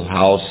little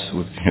house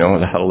with,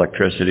 without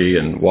electricity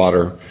and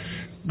water,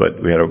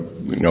 but we had a,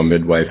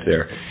 midwife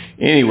there.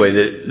 Anyway,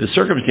 the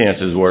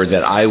circumstances were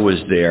that I was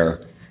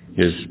there.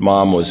 His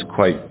mom was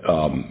quite,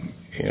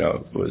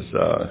 was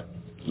a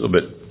little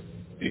bit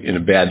in a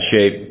bad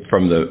shape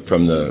from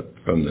the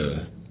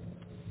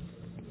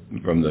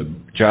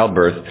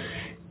childbirth,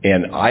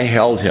 and I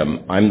held him.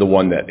 I'm the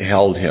one that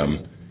held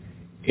him,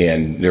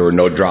 and there were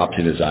no drops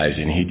in his eyes,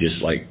 and he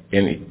just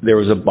there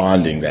was a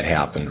bonding that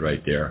happened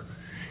right there,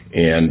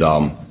 and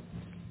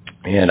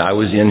I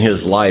was in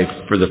his life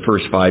for the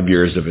first 5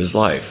 years of his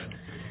life,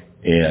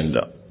 and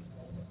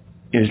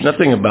it was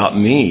nothing about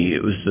me.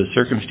 It was the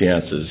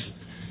circumstances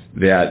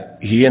that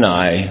he and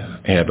I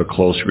have a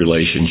close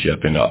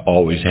relationship, and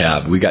always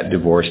have. We got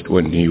divorced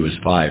when he was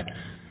 5.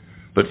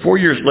 But 4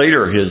 years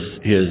later,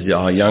 his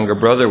younger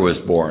brother was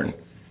born,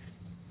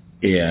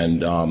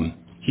 and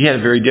he had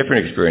a very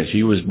different experience.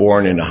 He was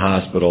born in a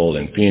hospital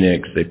in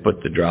Phoenix. They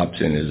put the drops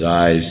in his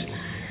eyes.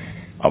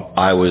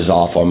 I was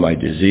off on my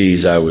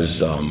disease. I was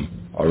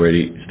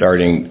already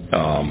starting.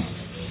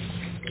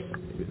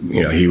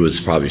 He was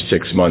probably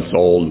 6 months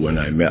old when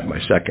I met my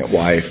second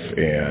wife,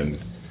 and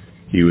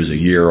he was a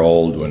year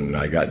old when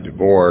I got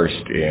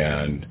divorced,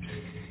 and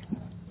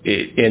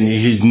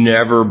he's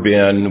never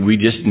been, we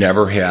just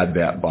never had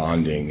that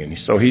bonding. And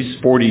so he's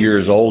 40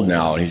 years old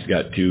now, and he's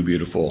got two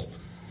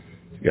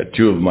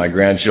of my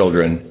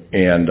grandchildren,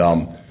 and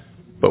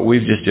but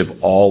we've just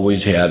have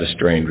always had a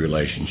strained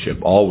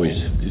relationship, always.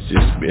 It's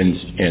just been,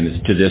 and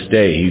it's to this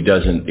day. He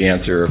doesn't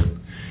answer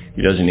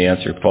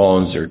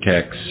phones or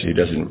texts. He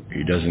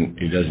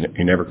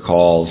never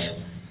calls.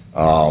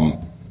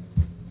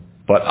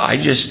 But I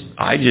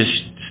just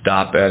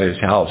stop at his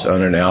house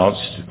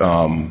unannounced,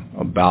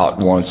 about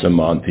once a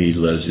month. He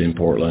lives in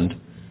Portland,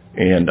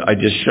 and I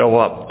just show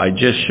up.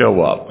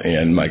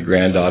 And my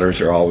granddaughters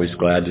are always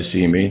glad to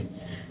see me,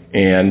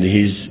 and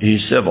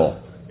he's civil,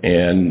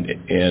 and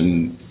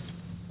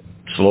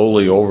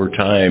slowly over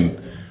time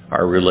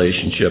our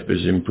relationship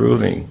is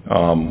improving.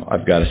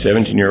 I've got a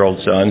 17-year-old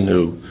son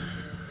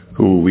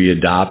who we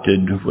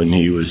adopted when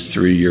he was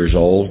 3 years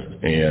old,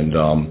 and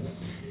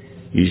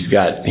he's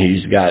got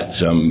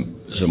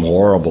some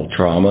horrible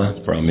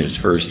trauma from his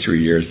first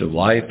 3 years of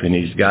life, and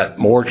he's got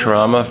more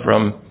trauma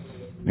from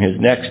his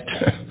next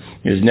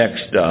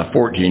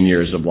 14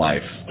 years of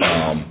life.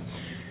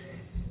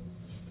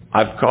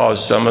 I've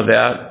caused some of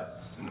that,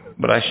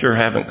 but I sure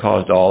haven't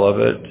caused all of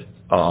it.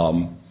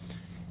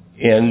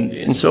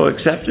 And so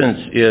acceptance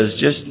is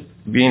just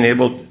being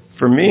able,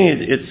 for me,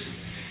 it's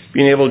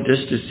being able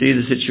just to see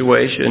the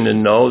situation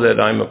and know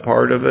that I'm a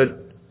part of it,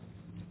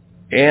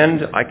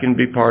 and I can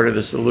be part of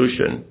the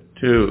solution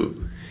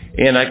too.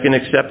 And I can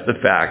accept the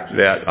fact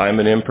that I'm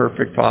an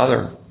imperfect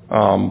father.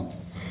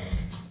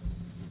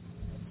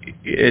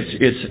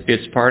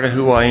 It's part of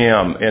who I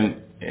am,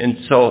 and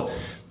so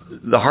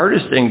the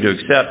hardest thing to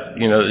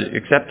accept,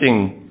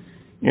 accepting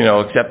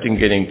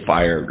getting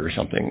fired or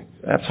something,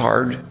 that's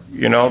hard,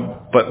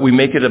 but we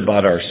make it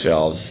about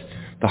ourselves.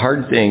 The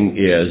hard thing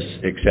is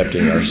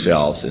accepting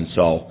ourselves, and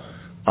so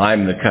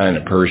I'm the kind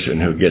of person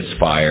who gets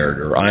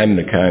fired, or I'm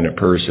the kind of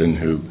person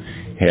who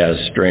has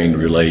strained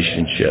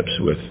relationships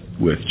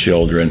with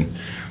children.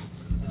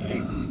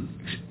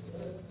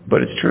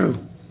 But it's true.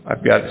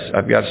 I've got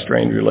a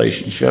strained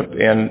relationship,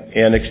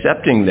 and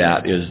accepting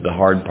that is the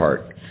hard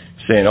part.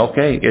 saying,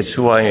 okay, it's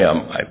who I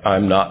am.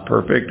 I'm not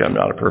perfect. I'm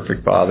not a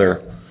perfect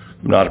father.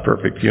 I'm not a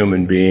perfect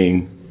human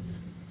being.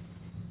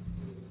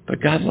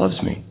 But God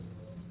loves me.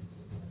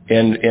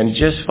 And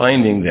just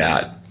finding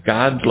that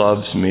God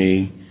loves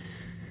me,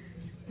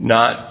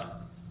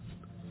 not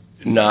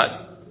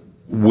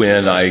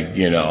when I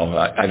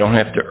don't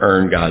have to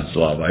earn God's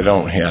love. I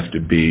don't have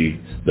to be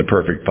the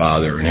perfect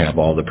father and have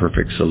all the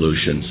perfect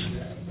solutions.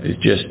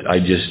 I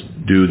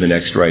just do the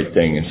next right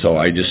thing. And so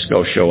I just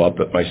go show up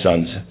at my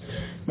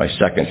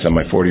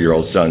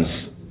 40-year-old son's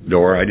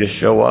door. I just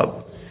show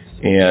up,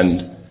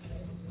 and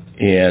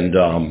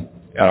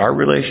our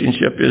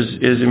relationship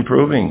is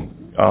improving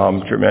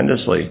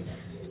tremendously.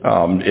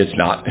 It's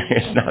not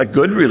a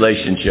good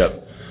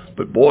relationship,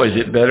 but boy, is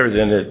it better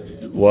than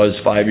it was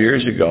 5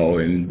 years ago,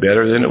 and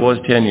better than it was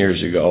 10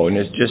 years ago. And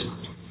it's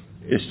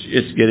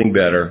getting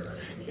better,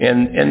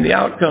 and the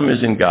outcome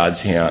is in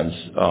God's hands.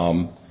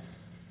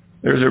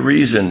 There's a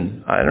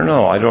reason. I don't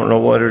know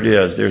what it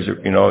is.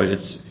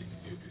 It's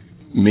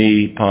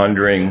me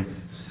pondering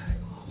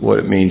what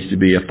it means to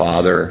be a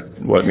father,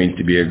 what it means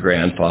to be a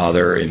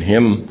grandfather, and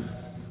him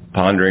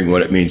pondering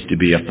what it means to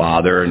be a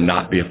father and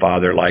not be a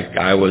father like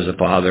I was a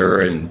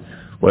father, and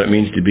what it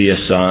means to be a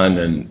son.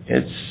 And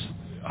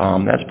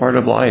that's part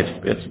of life.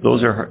 That's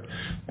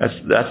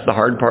the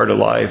hard part of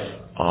life.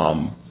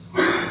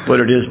 But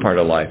it is part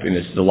of life, and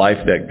it's the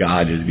life that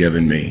God has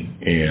given me.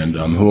 And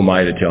who am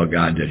I to tell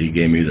God that He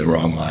gave me the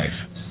wrong life?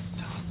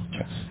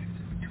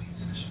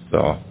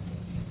 So,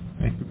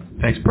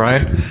 thanks,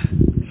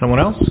 Brian. Someone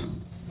else?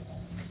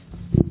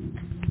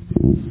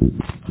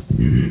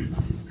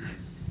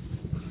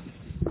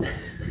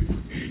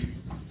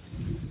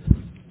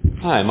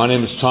 Hi, my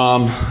name is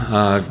Tom,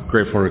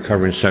 grateful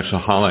recovering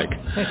sexaholic.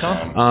 Hey,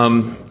 Tom.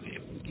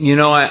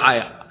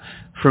 I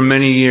for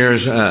many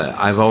years,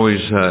 I've always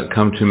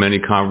come to many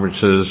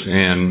conferences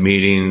and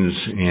meetings,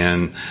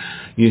 and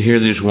you hear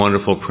these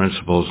wonderful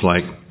principles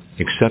like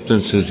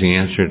acceptance is the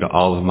answer to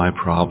all of my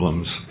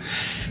problems.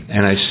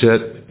 And I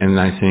sit and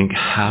I think,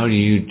 how do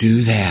you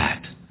do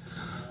that?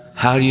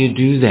 How do you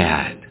do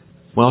that?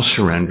 Well,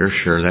 surrender,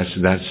 sure, that's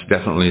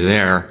definitely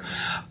there.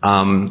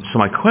 So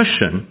my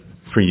question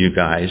for you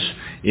guys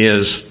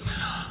is,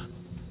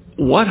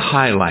 what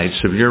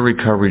highlights of your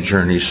recovery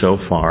journey so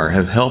far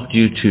have helped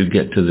you to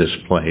get to this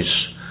place,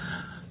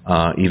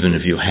 even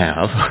if you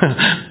have,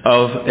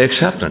 of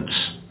acceptance?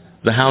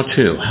 The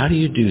how-to. How do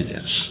you do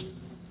this?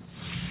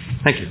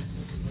 Thank you.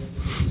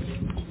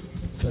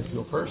 Should I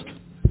go first?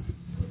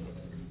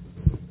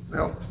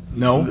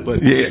 No,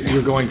 but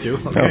you're going to.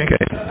 Okay.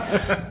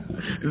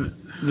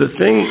 The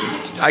thing,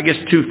 I guess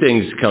two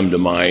things come to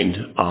mind.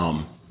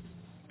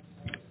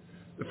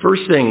 The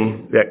first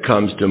thing that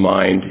comes to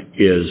mind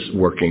is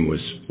working with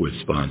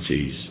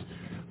sponsees.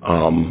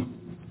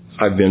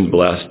 I've been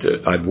blessed.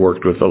 I've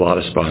worked with a lot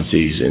of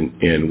sponsees,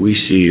 and we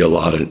see a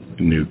lot of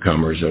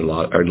newcomers and a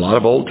lot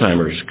of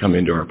old-timers come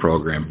into our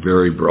program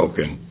very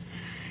broken,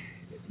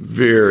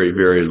 very,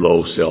 very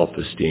low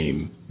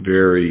self-esteem,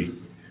 very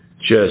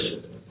just,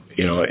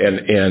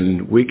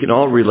 and we can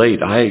all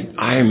relate.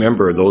 I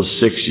remember those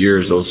 6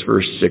 years, those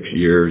first 6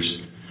 years,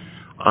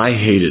 I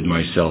hated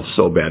myself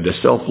so bad. The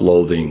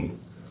self-loathing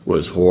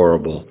was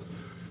horrible.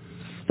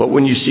 But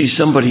when you see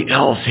somebody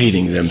else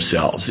hating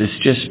themselves,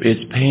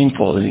 it's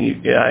painful.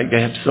 And I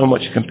have so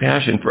much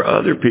compassion for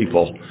other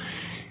people.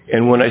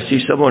 And when I see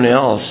someone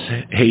else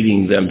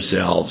hating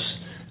themselves,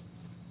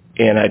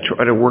 and I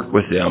try to work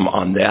with them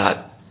on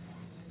that,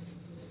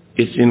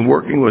 it's in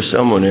working with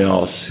someone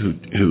else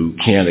who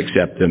can't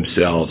accept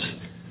themselves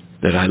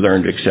that I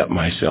learned to accept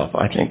myself.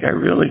 I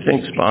really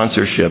think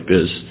sponsorship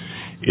is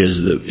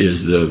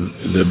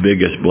the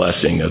biggest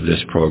blessing of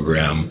this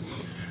program.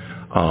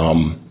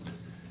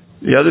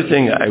 The other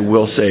thing I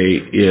will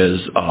say is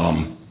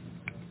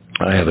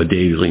I have a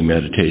daily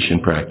meditation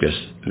practice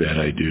that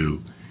I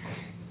do.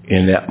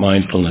 In that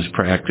mindfulness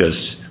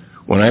practice,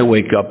 when I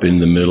wake up in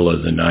the middle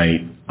of the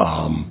night,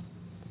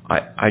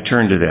 I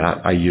turn to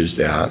that. I use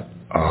that.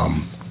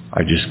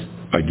 I just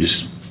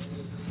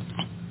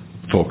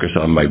focus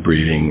on my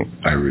breathing.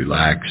 I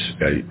relax.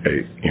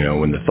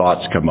 When the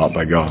thoughts come up,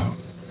 I go,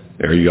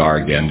 there you are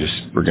again.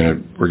 We're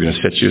gonna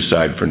set you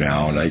aside for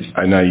now, and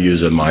I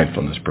use a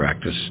mindfulness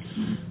practice.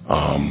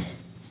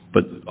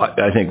 But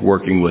I think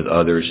working with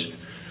others,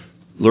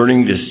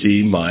 learning to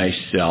see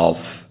myself,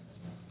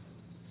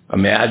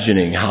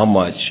 imagining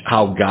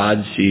how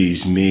God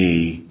sees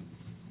me,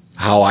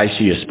 how I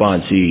see a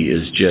sponsee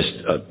is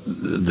just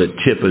the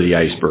tip of the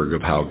iceberg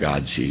of how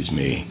God sees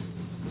me.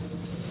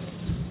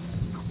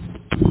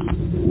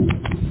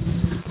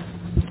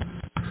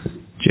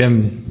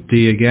 Jim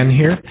D. again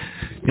here.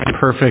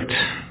 Imperfect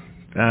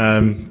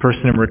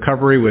person in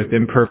recovery with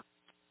imperfect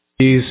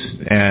needs.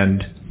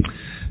 And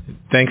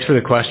thanks for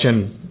the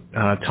question,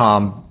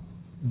 Tom.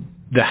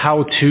 The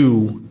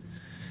how-to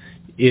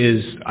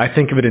is, I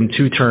think of it in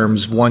two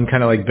terms. One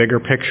kind of like bigger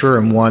picture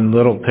and one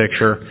little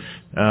picture,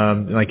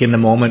 like in the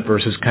moment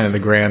versus kind of the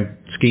grand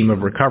scheme of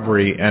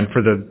recovery. And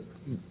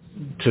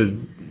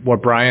to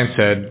what Brian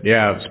said,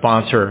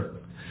 sponsor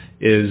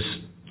is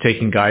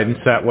taking guidance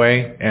that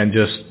way, and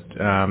just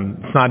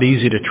it's not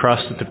easy to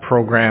trust that the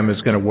program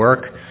is going to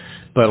work.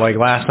 But like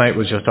last night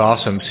was just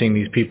awesome, seeing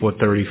these people at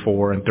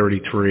 34 and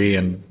 33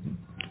 and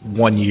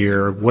 1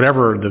 year,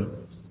 whatever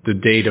the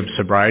date of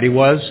sobriety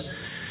was,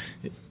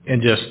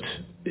 and just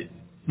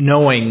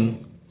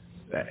knowing,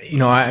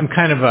 I'm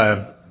kind of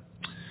a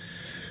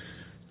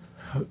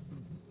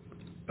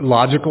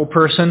logical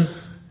person,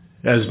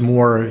 as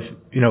more,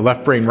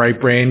 left brain, right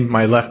brain.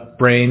 My left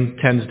brain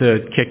tends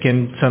to kick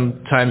in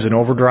sometimes in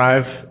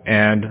overdrive,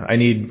 and I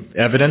need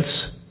evidence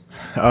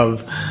of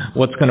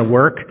what's going to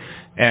work.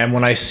 And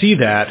when I see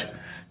that,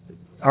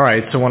 all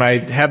right, so when I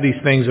have these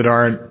things that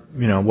aren't,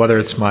 whether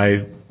it's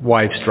my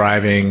wife's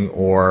driving,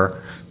 or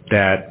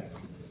that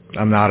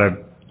I'm not a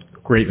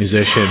great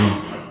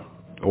musician,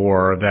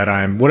 or that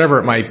I'm, whatever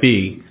it might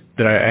be,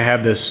 that I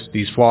have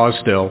these flaws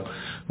still,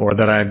 or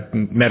that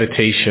I'm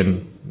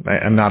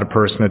not a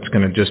person that's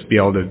going to just be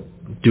able to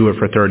do it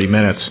for 30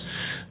 minutes.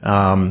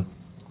 To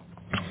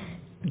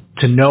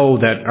know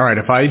that, all right,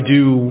 if I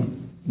do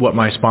what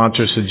my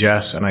sponsor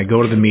suggests, and I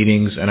go to the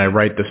meetings, and I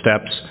write the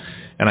steps,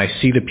 and I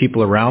see the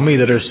people around me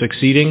that are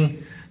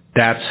succeeding,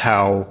 that's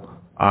how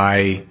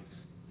I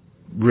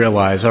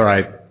realize, all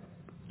right,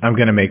 I'm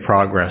going to make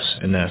progress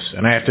in this.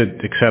 And I have to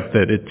accept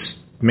that it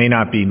may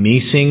not be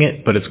me seeing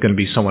it, but it's going to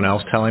be someone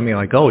else telling me,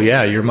 like, oh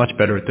yeah, you're much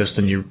better at this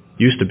than you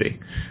used to be.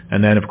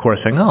 And then of course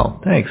saying, oh,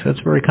 thanks, that's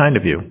very kind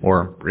of you.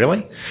 Or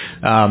really?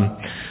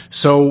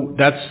 So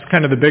that's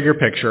kind of the bigger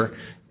picture.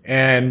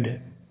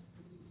 And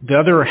the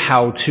other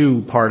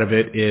how-to part of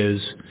it is,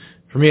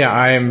 for me,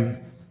 I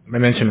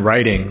mentioned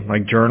writing,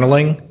 like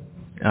journaling.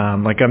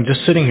 Like I'm just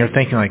sitting here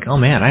thinking like, oh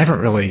man, I haven't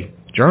really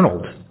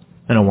journaled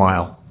in a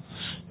while.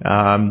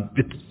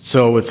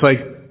 So it's like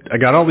I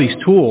got all these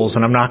tools,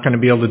 and I'm not going to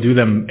be able to do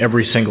them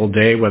every single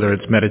day, whether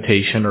it's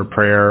meditation or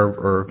prayer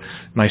or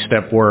my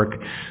step work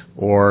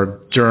or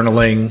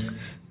journaling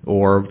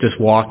or just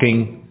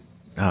walking.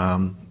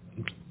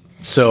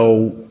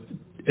 So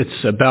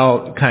it's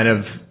about kind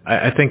of,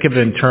 I think of it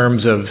in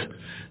terms of,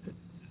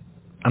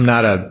 I'm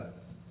not a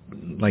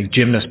like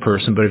gymnast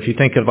person, but if you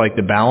think of like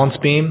the balance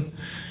beam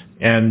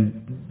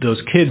and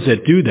those kids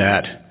that do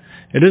that,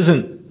 it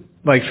isn't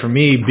like for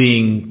me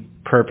being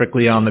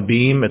perfectly on the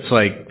beam. It's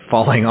like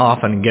falling off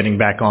and getting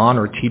back on,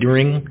 or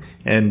teetering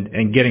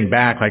and getting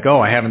back, like, oh,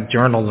 I haven't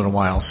journaled in a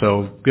while,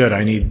 so good,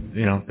 I need,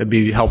 it'd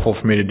be helpful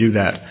for me to do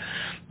that.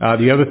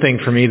 The other thing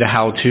for me, the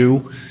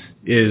how-to,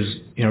 is,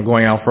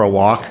 going out for a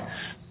walk.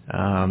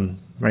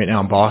 Right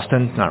now in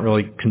Boston, not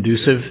really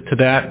conducive to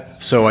that,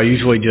 so I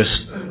usually just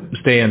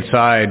stay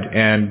inside,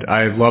 and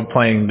I love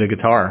playing the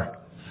guitar.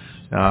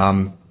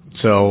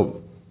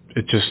 So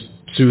it's just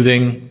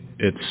soothing,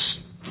 it's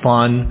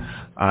fun.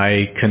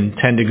 I can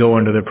tend to go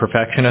into the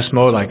perfectionist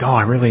mode, like, oh,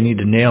 I really need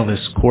to nail this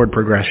chord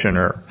progression,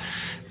 or,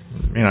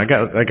 I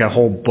got like a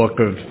whole book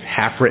of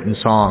half-written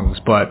songs,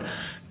 but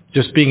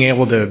just being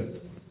able to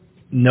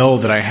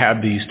know that I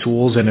have these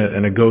tools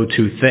and a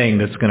go-to thing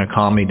that's going to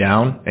calm me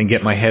down and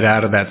get my head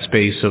out of that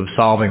space of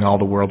solving all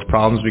the world's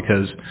problems,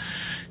 because,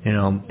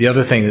 the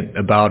other thing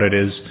about it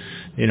is,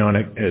 and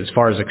as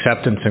far as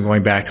acceptance, and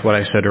going back to what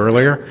I said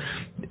earlier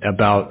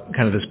about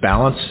kind of this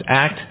balance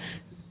act,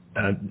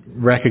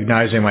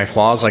 recognizing my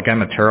flaws, like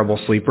I'm a terrible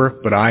sleeper,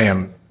 but I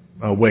am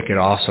a wicked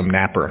awesome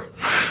napper.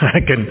 I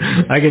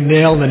can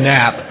nail the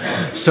nap.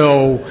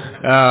 So,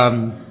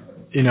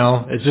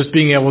 it's just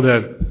being able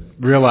to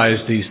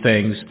realize these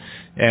things,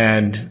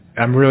 and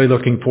I'm really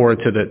looking forward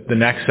to the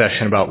next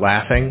session about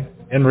laughing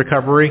in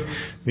recovery,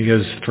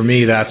 because for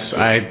me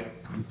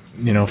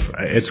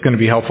it's going to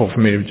be helpful for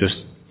me to just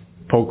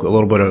poke a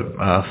little bit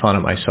of fun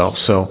at myself.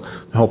 So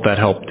I hope that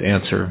helped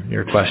answer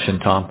your question,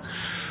 Tom.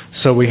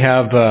 So we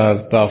have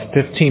about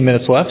 15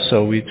 minutes left,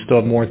 so we still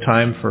have more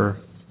time for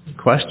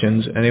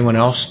questions. Anyone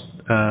else?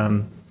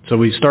 So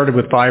we started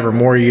with 5 or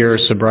more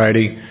years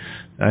sobriety.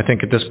 I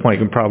think at this point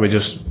you can probably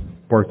just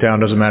work down.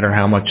 Doesn't matter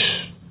how much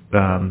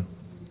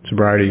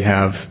sobriety you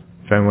have.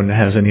 If anyone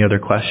has any other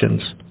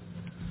questions.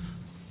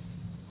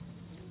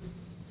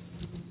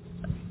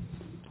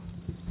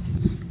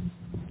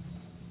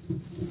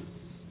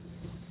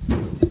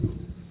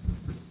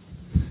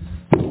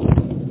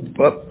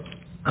 Well,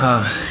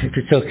 if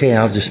it's okay,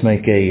 I'll just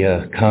make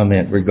a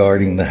comment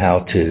regarding the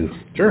how-to.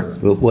 Sure.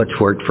 What's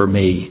worked for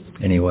me,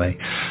 anyway.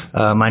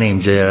 My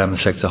name's Ed. I'm a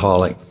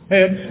sexaholic.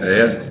 Hey,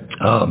 Ed.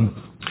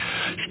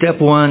 Step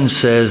 1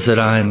 says that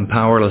I'm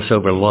powerless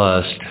over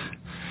lust,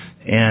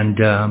 and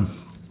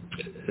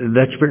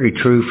that's very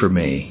true for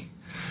me.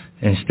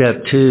 And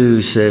step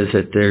 2 says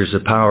that there's a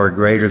power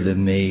greater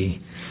than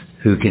me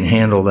who can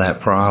handle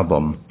that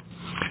problem.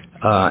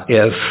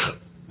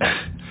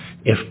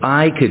 If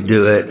I could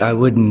do it, I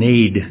wouldn't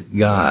need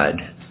God,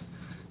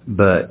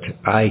 but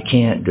I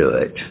can't do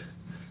it.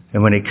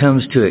 And when it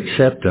comes to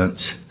acceptance,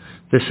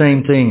 the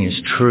same thing is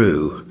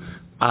true.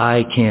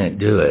 I can't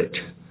do it.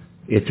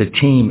 It's a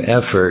team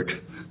effort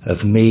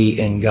of me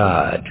and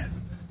God.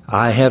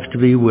 I have to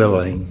be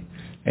willing,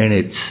 and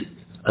it's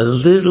a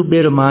little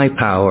bit of my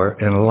power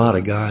and a lot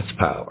of God's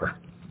power.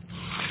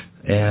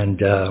 And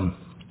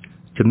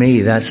to to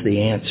me, that's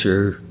the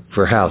answer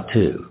for how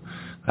to.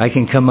 I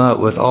can come up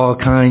with all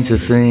kinds of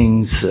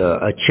things,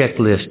 a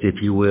checklist, if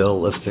you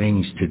will, of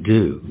things to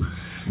do.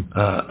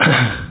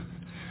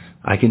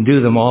 I can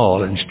do them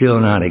all and still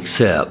not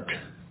accept.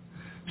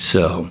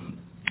 So,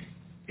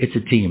 it's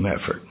a team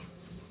effort.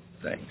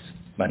 Thanks.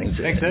 My name's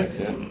Ed. Thanks, Ed.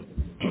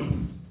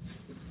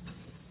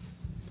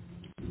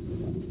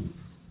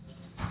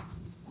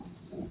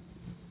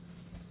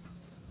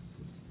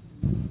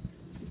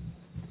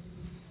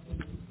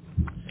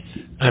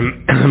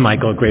 I'm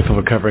Michael, grateful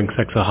recovering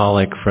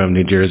sexaholic from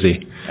New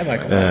Jersey. Hi,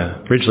 Michael.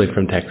 Originally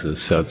from Texas,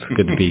 so it's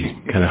good to be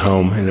kind of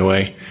home in a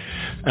way.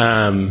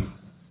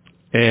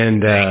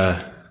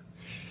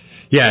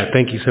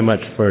 Thank you so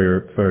much for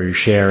your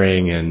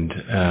sharing, and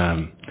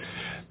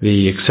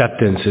the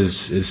acceptance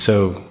is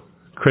so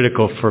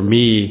critical for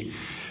me.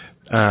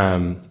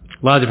 A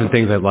lot of different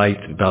things I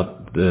liked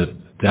about the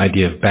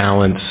idea of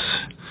balance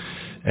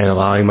and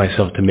allowing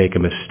myself to make a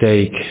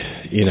mistake,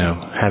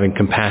 having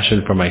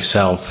compassion for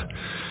myself,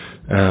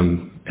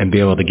 and be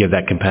able to give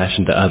that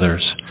compassion to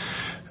others.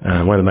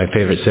 One of my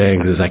favorite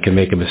sayings is, I can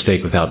make a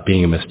mistake without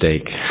being a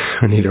mistake.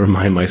 I need to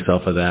remind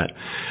myself of that.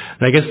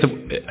 And I guess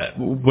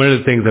one of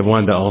the things I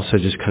wanted to also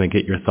just kind of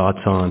get your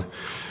thoughts on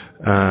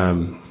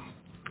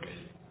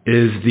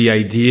is the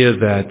idea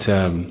that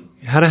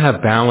how to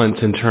have balance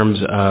in terms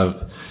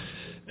of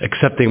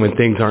accepting when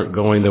things aren't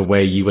going the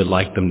way you would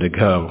like them to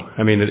go.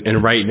 I mean,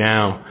 and right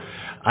now,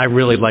 I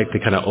really like the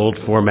kind of old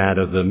format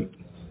of the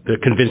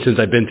conventions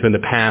I've been to in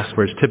the past,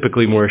 where it's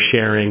typically more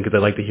sharing, because I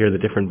like to hear the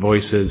different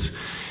voices,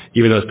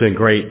 even though it's been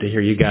great to hear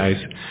you guys.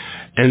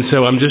 And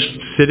so I'm just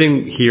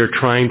sitting here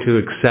trying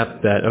to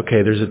accept that,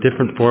 okay, there's a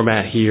different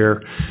format here,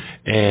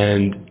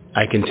 and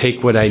I can take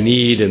what I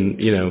need and,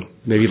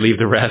 maybe leave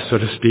the rest, so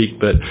to speak,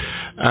 but,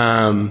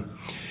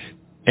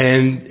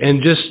 and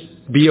just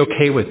be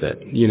okay with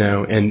it,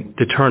 and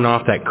to turn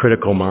off that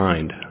critical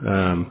mind,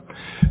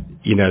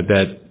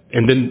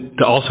 and then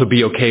to also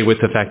be okay with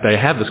the fact that I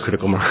have this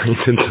critical mind,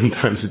 and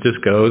sometimes it just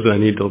goes, and I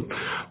need to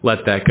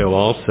let that go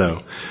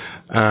also.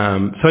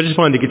 So I just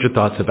wanted to get your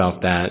thoughts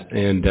about that,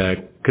 and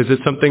because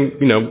it's something,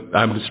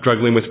 I'm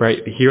struggling with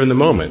right here in the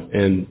moment,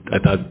 and I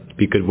thought it'd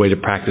be a good way to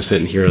practice it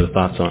and hear the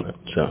thoughts on it.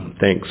 So,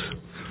 thanks.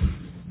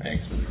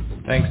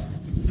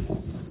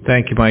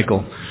 Thank you,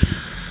 Michael.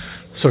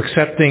 So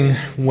accepting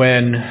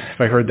when, if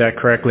I heard that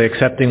correctly,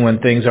 accepting when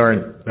things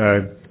aren't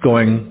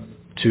going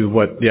to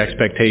what the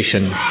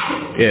expectation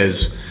is.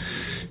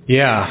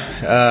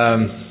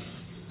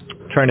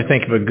 Trying to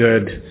think of a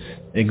good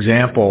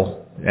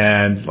example,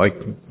 and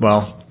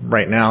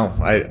right now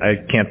I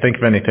can't think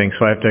of anything,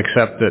 so I have to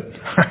accept that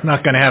I'm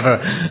not going to have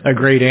a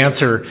great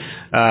answer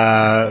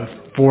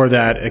for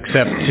that,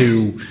 except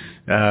to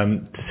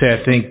say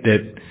I think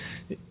that,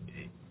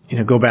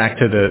 go back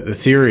to the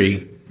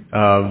theory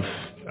of,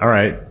 all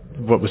right,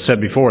 what was said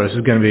before, this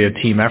is going to be a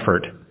team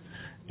effort,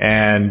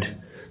 and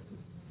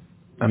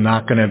I'm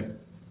not going to,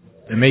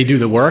 it may do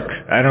the work.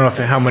 I don't know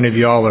how many of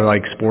y'all are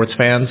like sports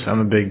fans. I'm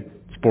a big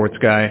sports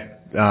guy.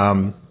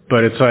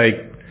 But it's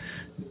like,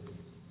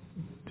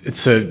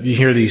 you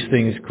hear these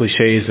things,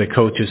 cliches that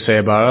coaches say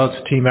about,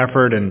 it's a team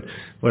effort and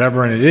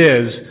whatever, and it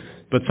is,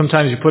 but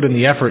sometimes you put in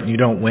the effort and you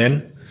don't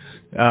win.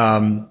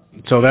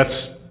 So that's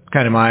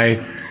kind of my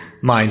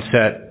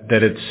mindset,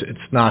 that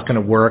it's not going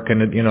to work.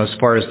 And, as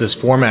far as this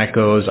format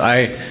goes,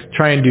 I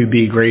try and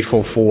be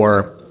grateful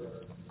for,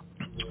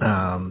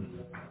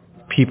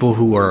 people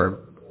who are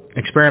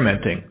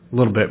experimenting a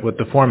little bit with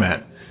the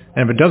format.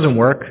 And if it doesn't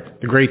work,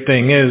 the great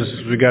thing is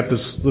we got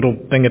this little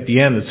thing at the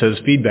end that says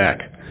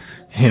feedback.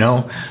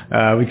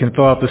 We can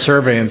fill out the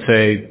survey and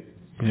say,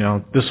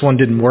 this one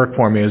didn't work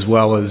for me as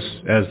well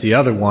as the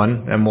other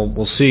one, and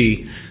we'll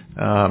see.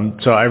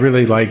 So I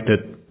really like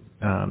that.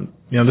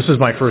 This is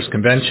my first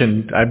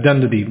convention. I've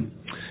done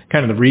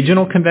the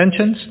regional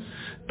conventions,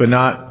 but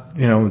not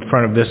in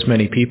front of this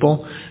many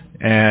people.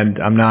 And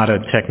I'm not a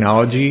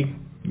technology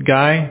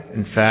guy.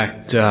 In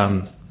fact,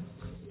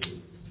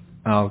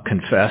 I'll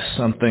confess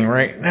something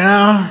right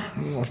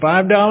now.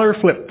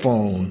 $5 flip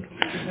phone.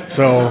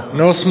 So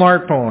no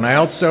smartphone. I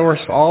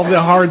outsource all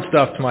the hard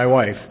stuff to my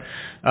wife.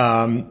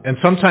 And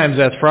sometimes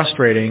that's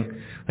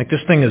frustrating. Like,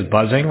 this thing is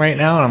buzzing right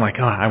now, and I'm like,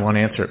 I want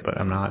to answer it, but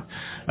I'm not.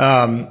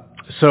 I'm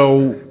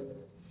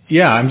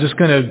just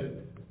going to,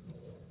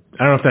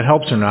 I don't know if that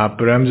helps or not,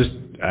 but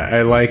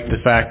I like the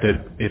fact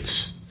that it's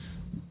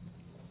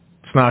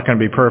not going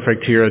to be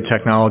perfect here. The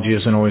technology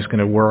isn't always going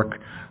to work,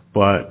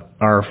 but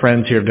our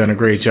friends here have done a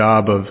great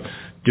job of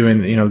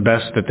doing the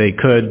best that they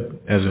could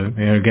as a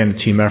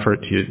team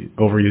effort, to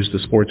overuse the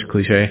sports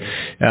cliche.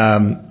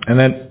 And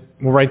then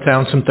we'll write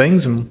down some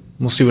things and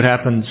we'll see what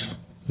happens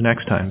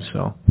next time.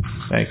 So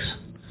thanks.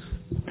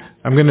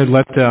 I'm going to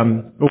let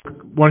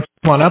one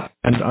come on up,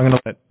 and I'm going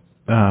to let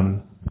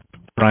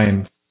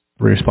Brian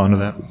respond to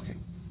that.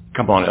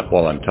 Come on up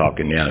while I'm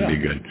talking. Yeah,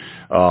 that'd be good.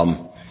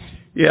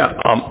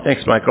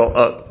 Thanks,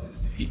 Michael.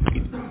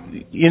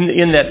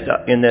 In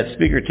that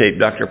speaker tape,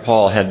 Dr.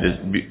 Paul had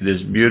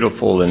this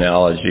beautiful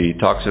analogy. He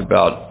talks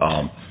about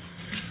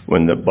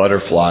when the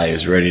butterfly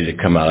is ready to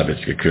come out of its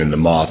cocoon, the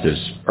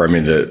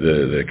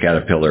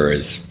caterpillar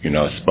is,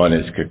 spun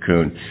its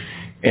cocoon,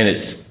 and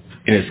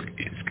it's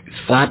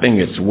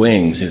flapping its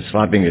wings. It's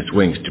flapping its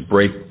wings to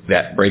break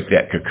that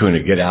cocoon,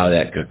 to get out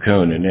of that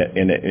cocoon, and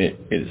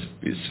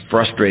it's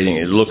frustrating.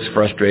 It looks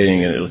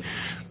frustrating,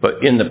 but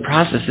in the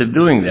process of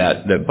doing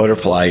that, the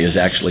butterfly is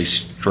actually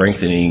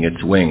strengthening its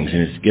wings,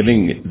 and it's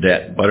giving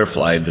that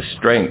butterfly the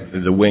strength,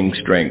 the wing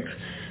strength,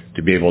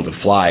 to be able to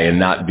fly and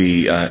not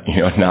be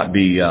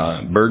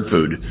bird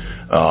food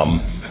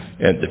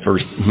at the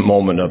first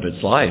moment of its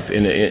life.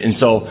 And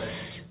so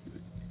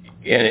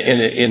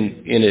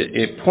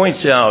it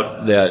points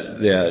out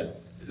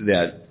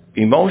that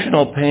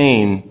emotional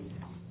pain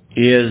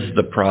is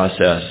the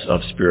process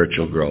of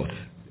spiritual growth,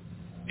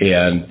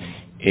 and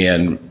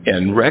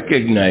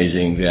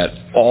recognizing that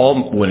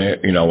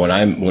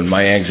when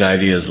my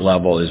anxiety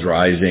level is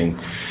rising,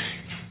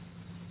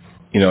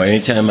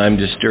 anytime I'm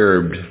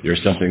disturbed,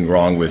 there's something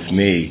wrong with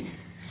me.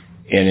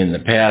 And in the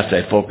past,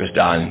 I focused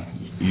on,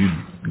 you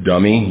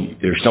dummy,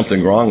 there's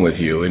something wrong with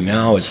you. And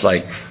now it's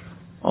like,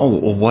 oh,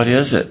 well, what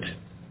is it?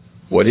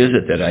 What is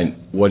it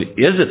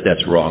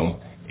that's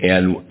wrong?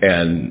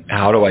 And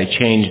how do I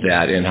change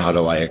that? And how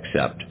do I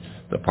accept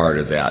the part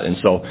of that? And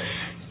so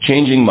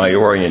changing my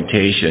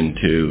orientation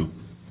to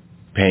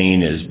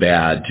pain is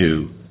bad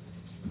to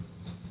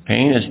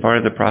pain is part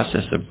of the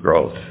process of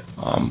growth.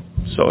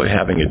 So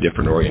having a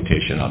different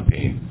orientation on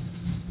pain,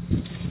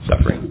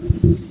 suffering.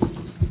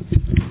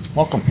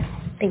 Welcome.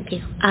 Thank you.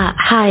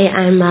 Hi,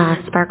 I'm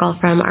Sparkle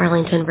from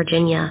Arlington,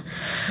 Virginia.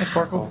 Hi,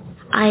 Sparkle.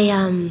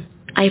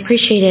 I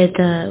appreciated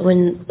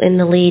in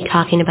the lead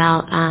talking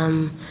about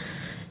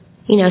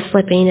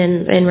slipping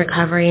and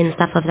recovery and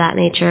stuff of that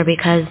nature,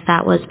 because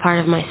that was part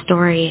of my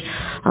story,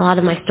 a lot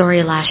of my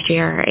story last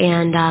year.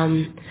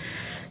 And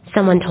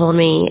someone told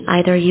me,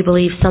 either you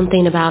believe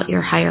something about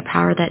your higher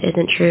power that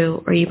isn't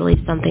true, or you believe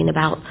something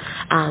about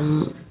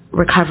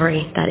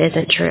recovery that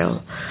isn't true.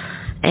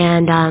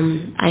 And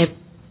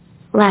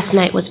last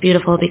night was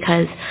beautiful,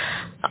 because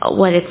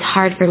what it's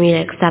hard for me to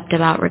accept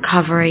about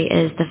recovery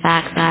is the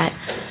fact that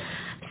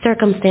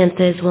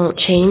circumstances won't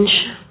change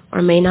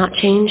or may not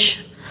change.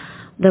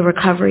 The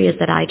recovery is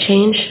that I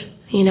change,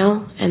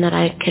 and that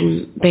I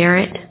can bear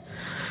it.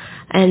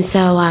 And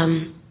so,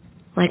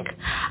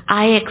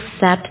 I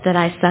accept that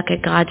I suck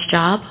at God's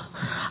job.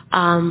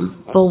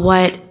 But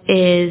what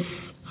is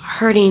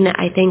hurting,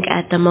 I think,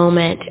 at the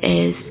moment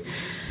is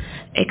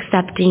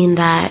accepting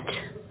that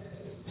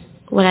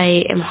what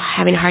I am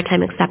having a hard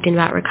time accepting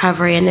about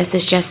recovery, and this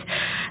is just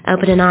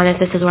open and honest,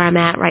 this is where I'm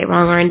at, right,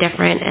 wrong, or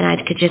indifferent, and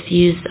I could just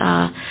use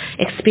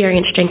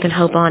experience, strength, and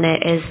hope on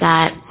it, is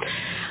that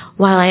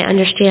while I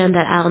understand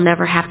that I'll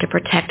never have to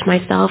protect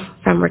myself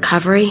from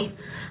recovery,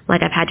 like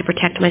I've had to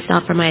protect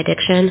myself from my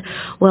addiction,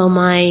 will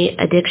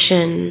my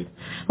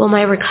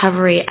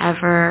recovery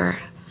ever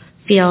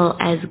feel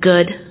as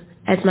good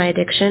as my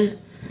addiction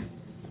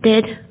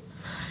did?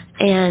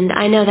 And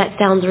I know that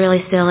sounds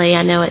really silly.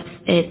 I know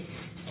it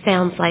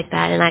sounds like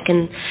that, and I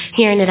can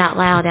hearing it out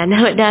loud, I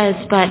know it does,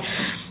 but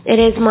it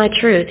is my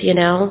truth,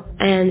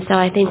 And so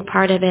I think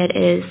part of it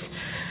is,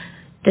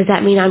 does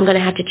that mean I'm going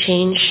to have to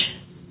change?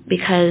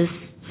 Because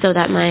so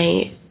that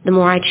the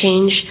more I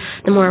change,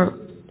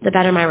 the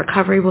better my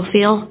recovery will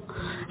feel.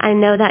 I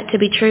know that to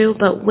be true,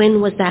 but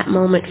when was that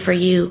moment for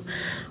you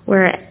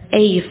where A,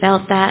 you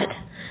felt that,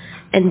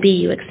 and B,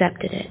 you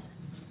accepted it?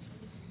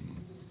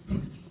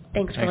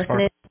 Thanks for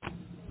listening.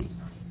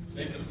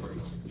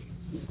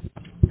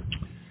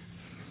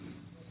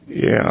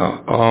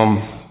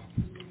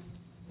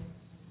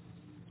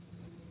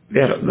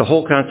 The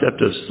whole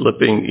concept of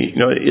slipping,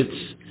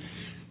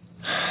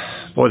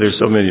 there's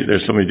so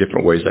many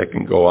different ways I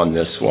can go on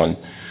this one.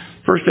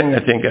 First thing I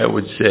think I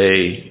would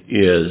say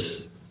is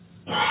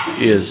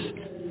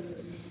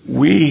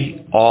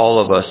we, all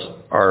of us,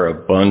 are a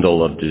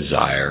bundle of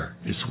desire.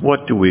 It's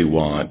what do we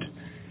want?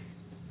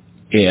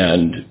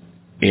 And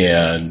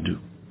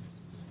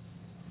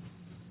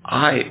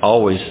I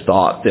always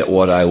thought that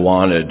what I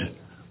wanted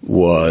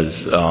was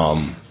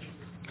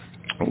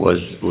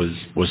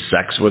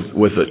sex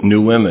with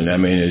new women. I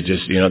mean, it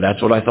just,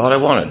 that's what I thought I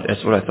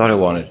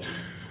wanted.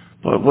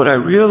 But what I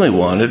really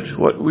wanted,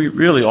 what we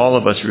really, all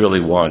of us really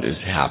want, is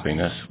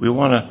happiness. We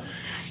want to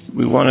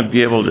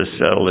be able to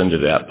settle into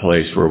that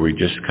place where we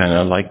just kind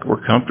of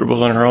we're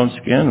comfortable in our own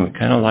skin. We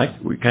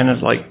kind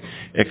of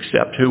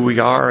accept who we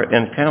are,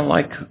 and kind of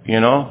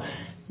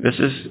this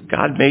is,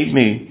 God made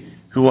me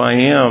who I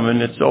am,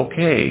 and it's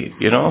okay,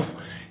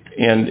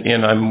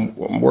 and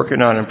I'm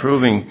working on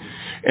improving.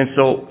 And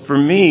so for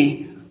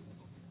me,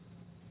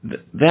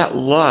 that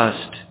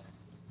lust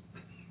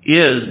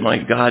is my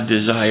God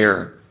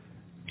desire,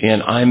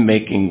 and I'm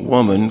making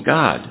woman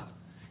God.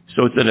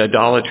 So it's an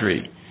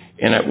idolatry.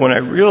 And when I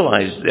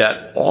realized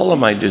that all of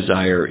my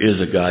desire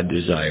is a God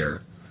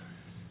desire,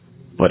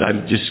 but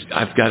I've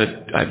got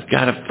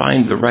to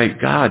find the right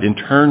God and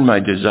turn my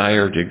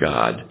desire to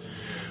God.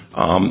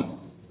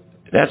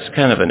 That's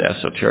kind of an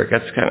esoteric.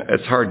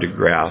 It's hard to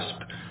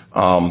grasp.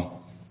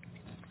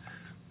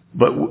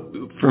 but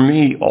for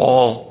me,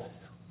 all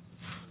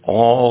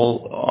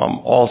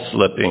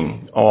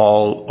slipping,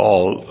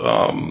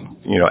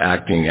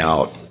 acting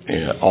out,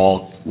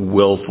 all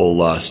willful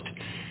lust.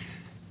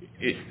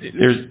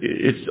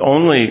 It's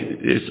only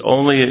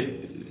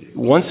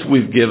once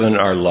we've given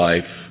our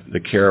life, the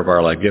care of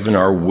our life, given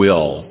our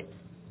will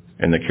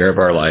and the care of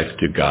our life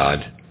to God,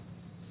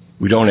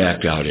 we don't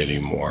act out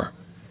anymore.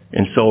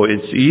 And so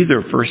it's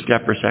either first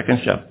step or second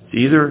step. It's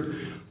either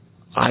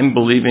I'm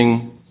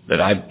believing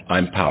that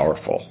I'm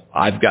powerful.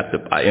 I've got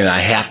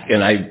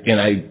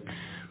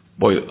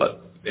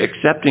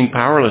accepting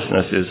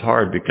powerlessness is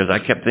hard because I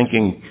kept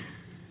thinking,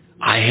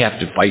 I have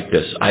to fight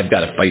this. I've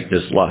got to fight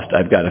this lust.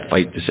 I've got to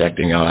fight this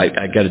acting out.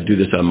 I got to do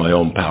this on my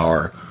own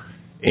power.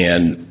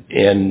 And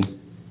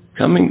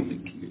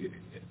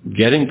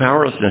getting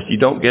powerlessness, you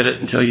don't get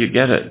it until you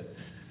get it.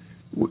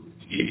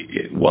 I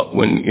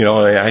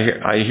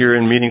hear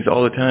in meetings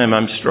all the time,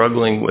 I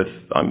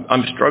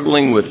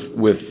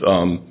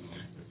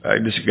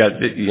just got,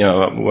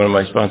 one of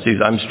my sponsees,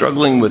 I'm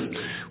struggling with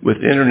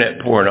internet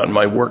porn on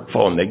my work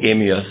phone. They gave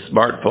me a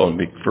smartphone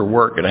for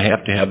work, and I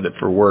have to have that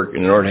for work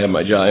in order to have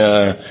my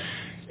job.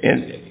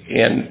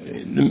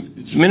 And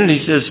the minute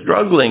he says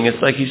struggling,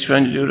 it's like he's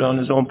trying to do it on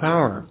his own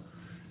power.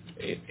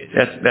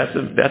 That's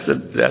a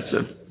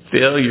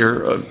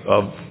failure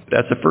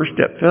that's a first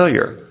step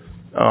failure.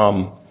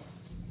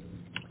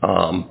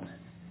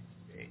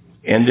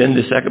 And then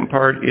the second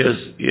part is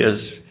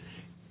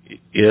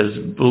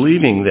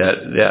believing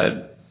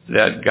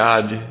that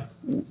God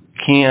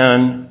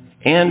can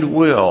and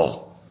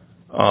will.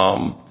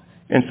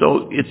 And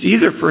so it's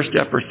either first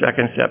step or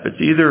second step.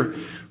 It's either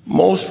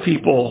most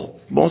people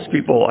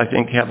I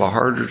think have a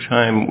harder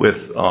time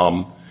with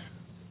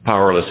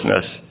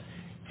powerlessness,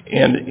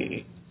 and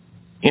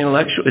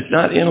it's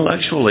not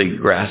intellectually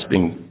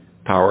grasping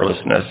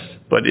powerlessness,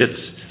 but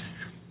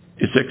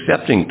it's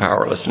accepting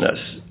powerlessness.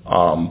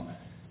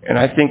 And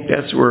I think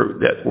that's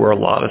where a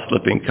lot of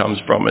slipping comes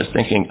from, is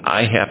thinking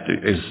I have to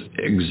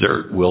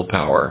exert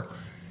willpower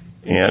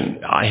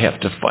and I have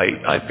to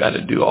fight. I've got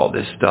to do all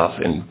this stuff.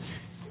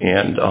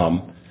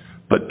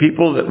 But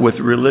people with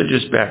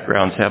religious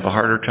backgrounds have a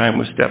harder time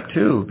with step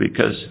two,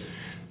 because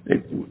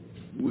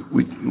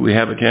we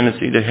have a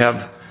tendency to have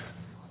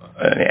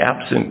an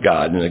absent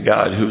God and a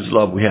God whose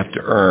love we have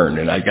to earn,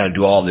 and I got to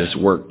do all this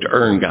work to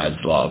earn God's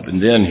love,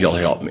 and then He'll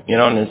help me.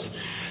 And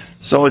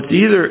so it's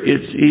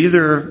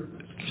either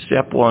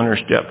step one or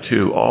step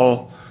two.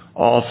 All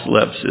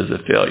slips is a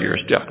failure,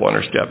 step one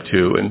or step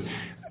two. And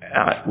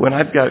when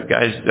I've got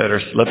guys that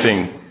are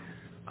slipping,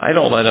 I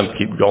don't let them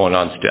keep going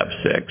on step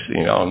six,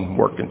 and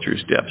working through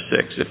step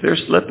six. If they're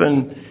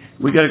slipping,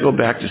 we got to go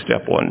back to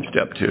step one and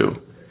step two.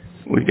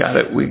 We've got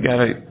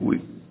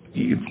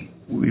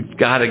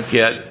to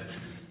get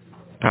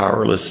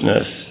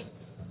powerlessness,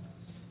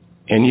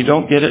 and you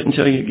don't get it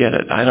until you get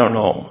it. I don't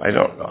know.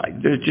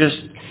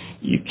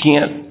 You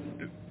can't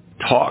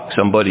talk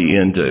somebody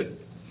into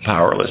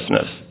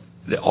powerlessness.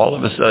 All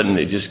of a sudden,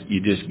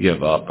 you just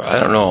give up. I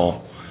don't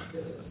know.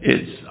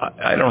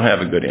 I don't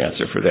have a good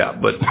answer for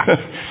that, but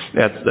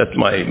that's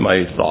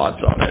my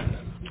thoughts on it.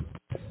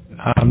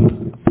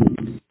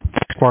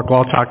 Sparkle,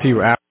 I'll talk to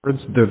you afterwards.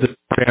 The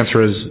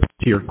answer is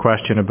to your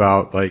question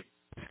about, like,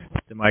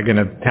 am I going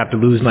to have to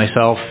lose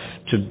myself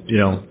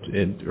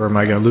or am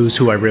I going to lose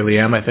who I really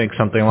am? I think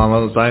something along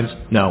those lines.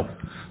 No,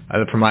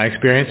 from my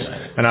experience,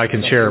 and I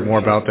can share more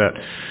about that.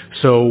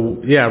 So,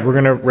 we're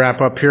going to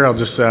wrap up here. I'll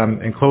just,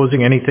 in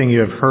closing, anything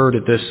you have heard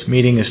at this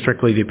meeting is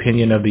strictly the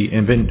opinion of the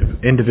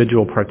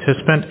individual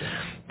participant.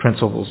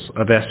 Principles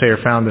of SA are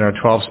found in our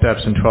 12 steps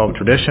and 12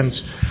 traditions.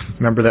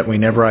 Remember that we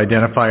never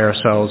identify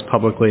ourselves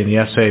publicly in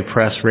the SA,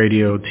 press,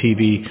 radio,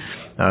 TV,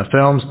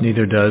 films.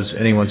 Neither does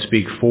anyone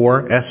speak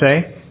for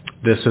SA.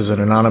 This is an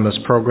anonymous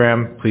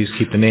program. Please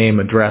keep the name,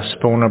 address,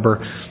 phone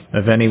number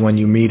of anyone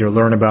you meet or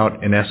learn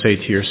about in SA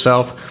to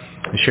yourself.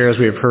 The shares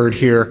we have heard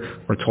here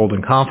were told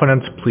in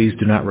confidence. Please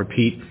do not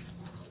repeat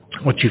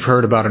what you've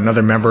heard about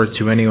another member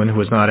to anyone who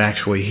was not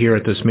actually here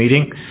at this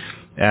meeting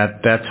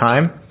at that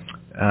time.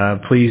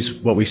 Please,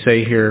 what we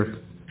say here,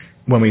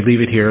 when we leave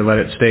it here, let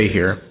it stay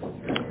here.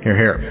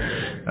 Here.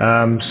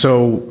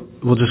 So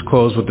we'll just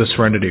close with the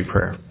serenity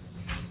prayer.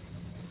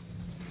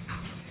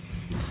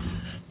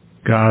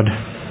 God,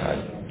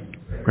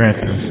 grant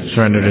us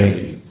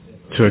serenity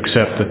to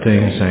accept the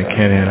things I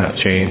cannot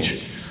change,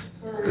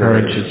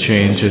 courage to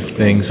change the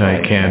things I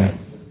can,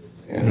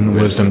 and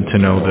wisdom to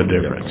know the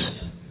difference.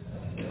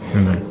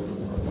 Amen.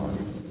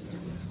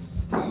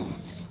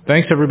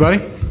 Thanks, everybody.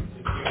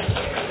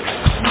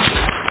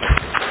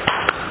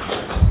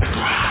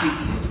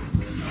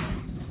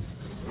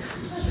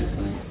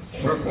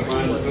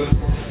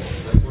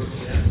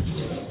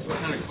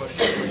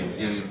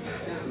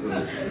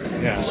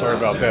 Yeah, sorry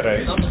about that.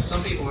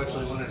 Some people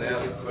actually wanted to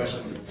ask a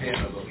question to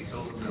Pam, but we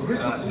told them that we're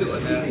not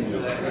doing that.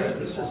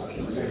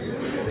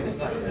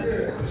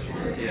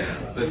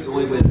 Yeah, but it's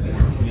only with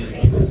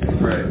community.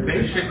 Right.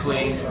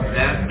 Basically,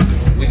 that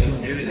we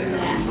can do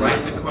that.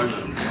 Write the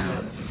question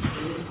down.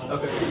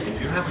 Okay. If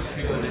you have a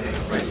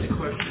Q&A, write the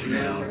question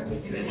down and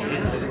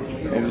answer it.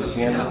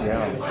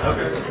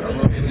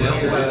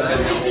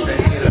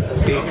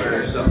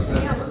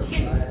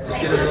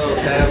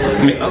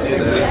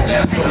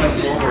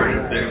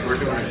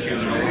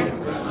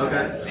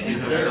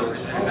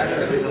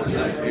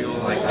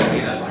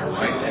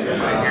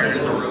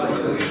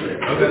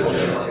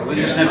 We've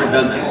just never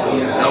done that.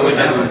 No, we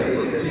never.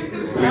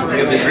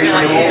 We've been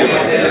really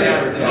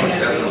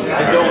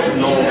I don't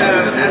know.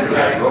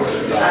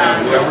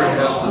 Whoever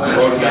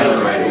wrote down the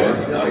right one.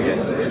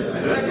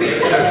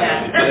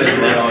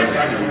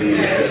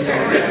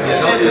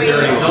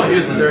 Don't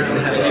use the dirty.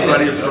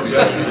 Anybody who's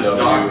professed as a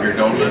doctor,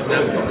 don't let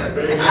them know.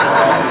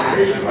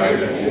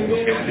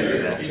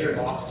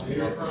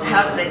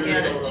 How did they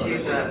get it to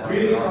the?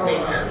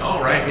 Oh,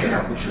 right here.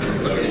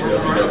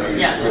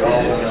 Yeah.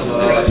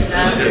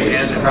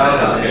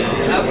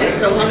 Okay,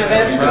 so one of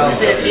us will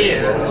sit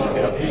here.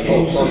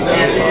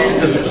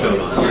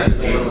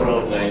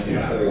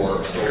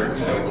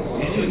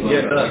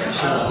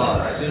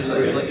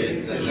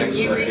 Can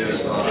you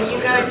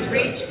guys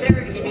reach there,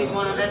 or do you need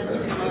one of us to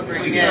come over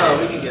and get it? No,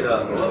 we can get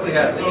up. What we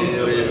have to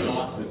do is,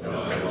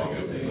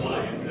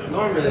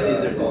 normally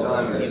these are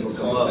designed when people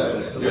come up,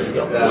 so we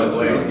get that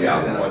way.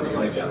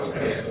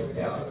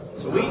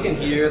 So we can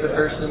hear the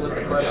person with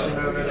the question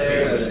over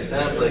there, but it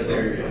sounds like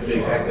there's a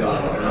big echo.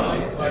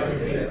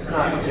 It's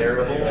not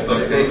terrible,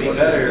 but it would be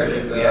better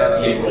if we have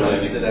people to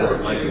sit out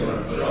the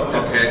microphone.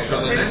 Okay,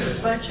 so the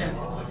next.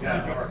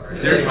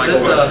 There's my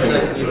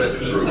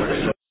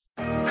question.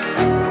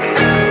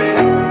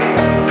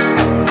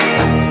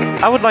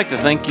 I would like to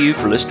thank you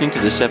for listening to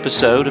this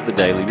episode of the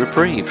Daily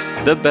Reprieve,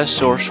 the best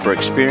source for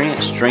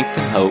experience, strength,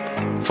 and hope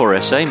for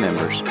SA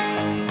members.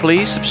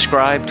 Please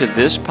subscribe to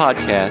this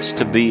podcast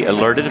to be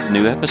alerted of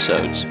new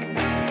episodes.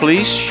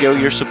 Please show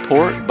your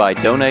support by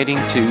donating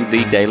to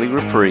the Daily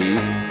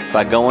Reprieve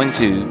by going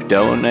to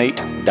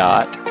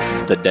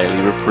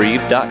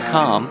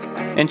donate.thedailyreprieve.com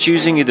and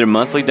choosing either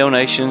monthly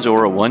donations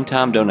or a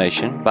one-time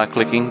donation by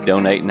clicking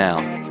Donate Now.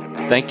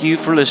 Thank you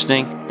for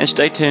listening, and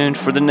stay tuned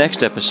for the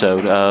next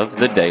episode of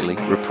The Daily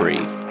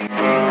Reprieve.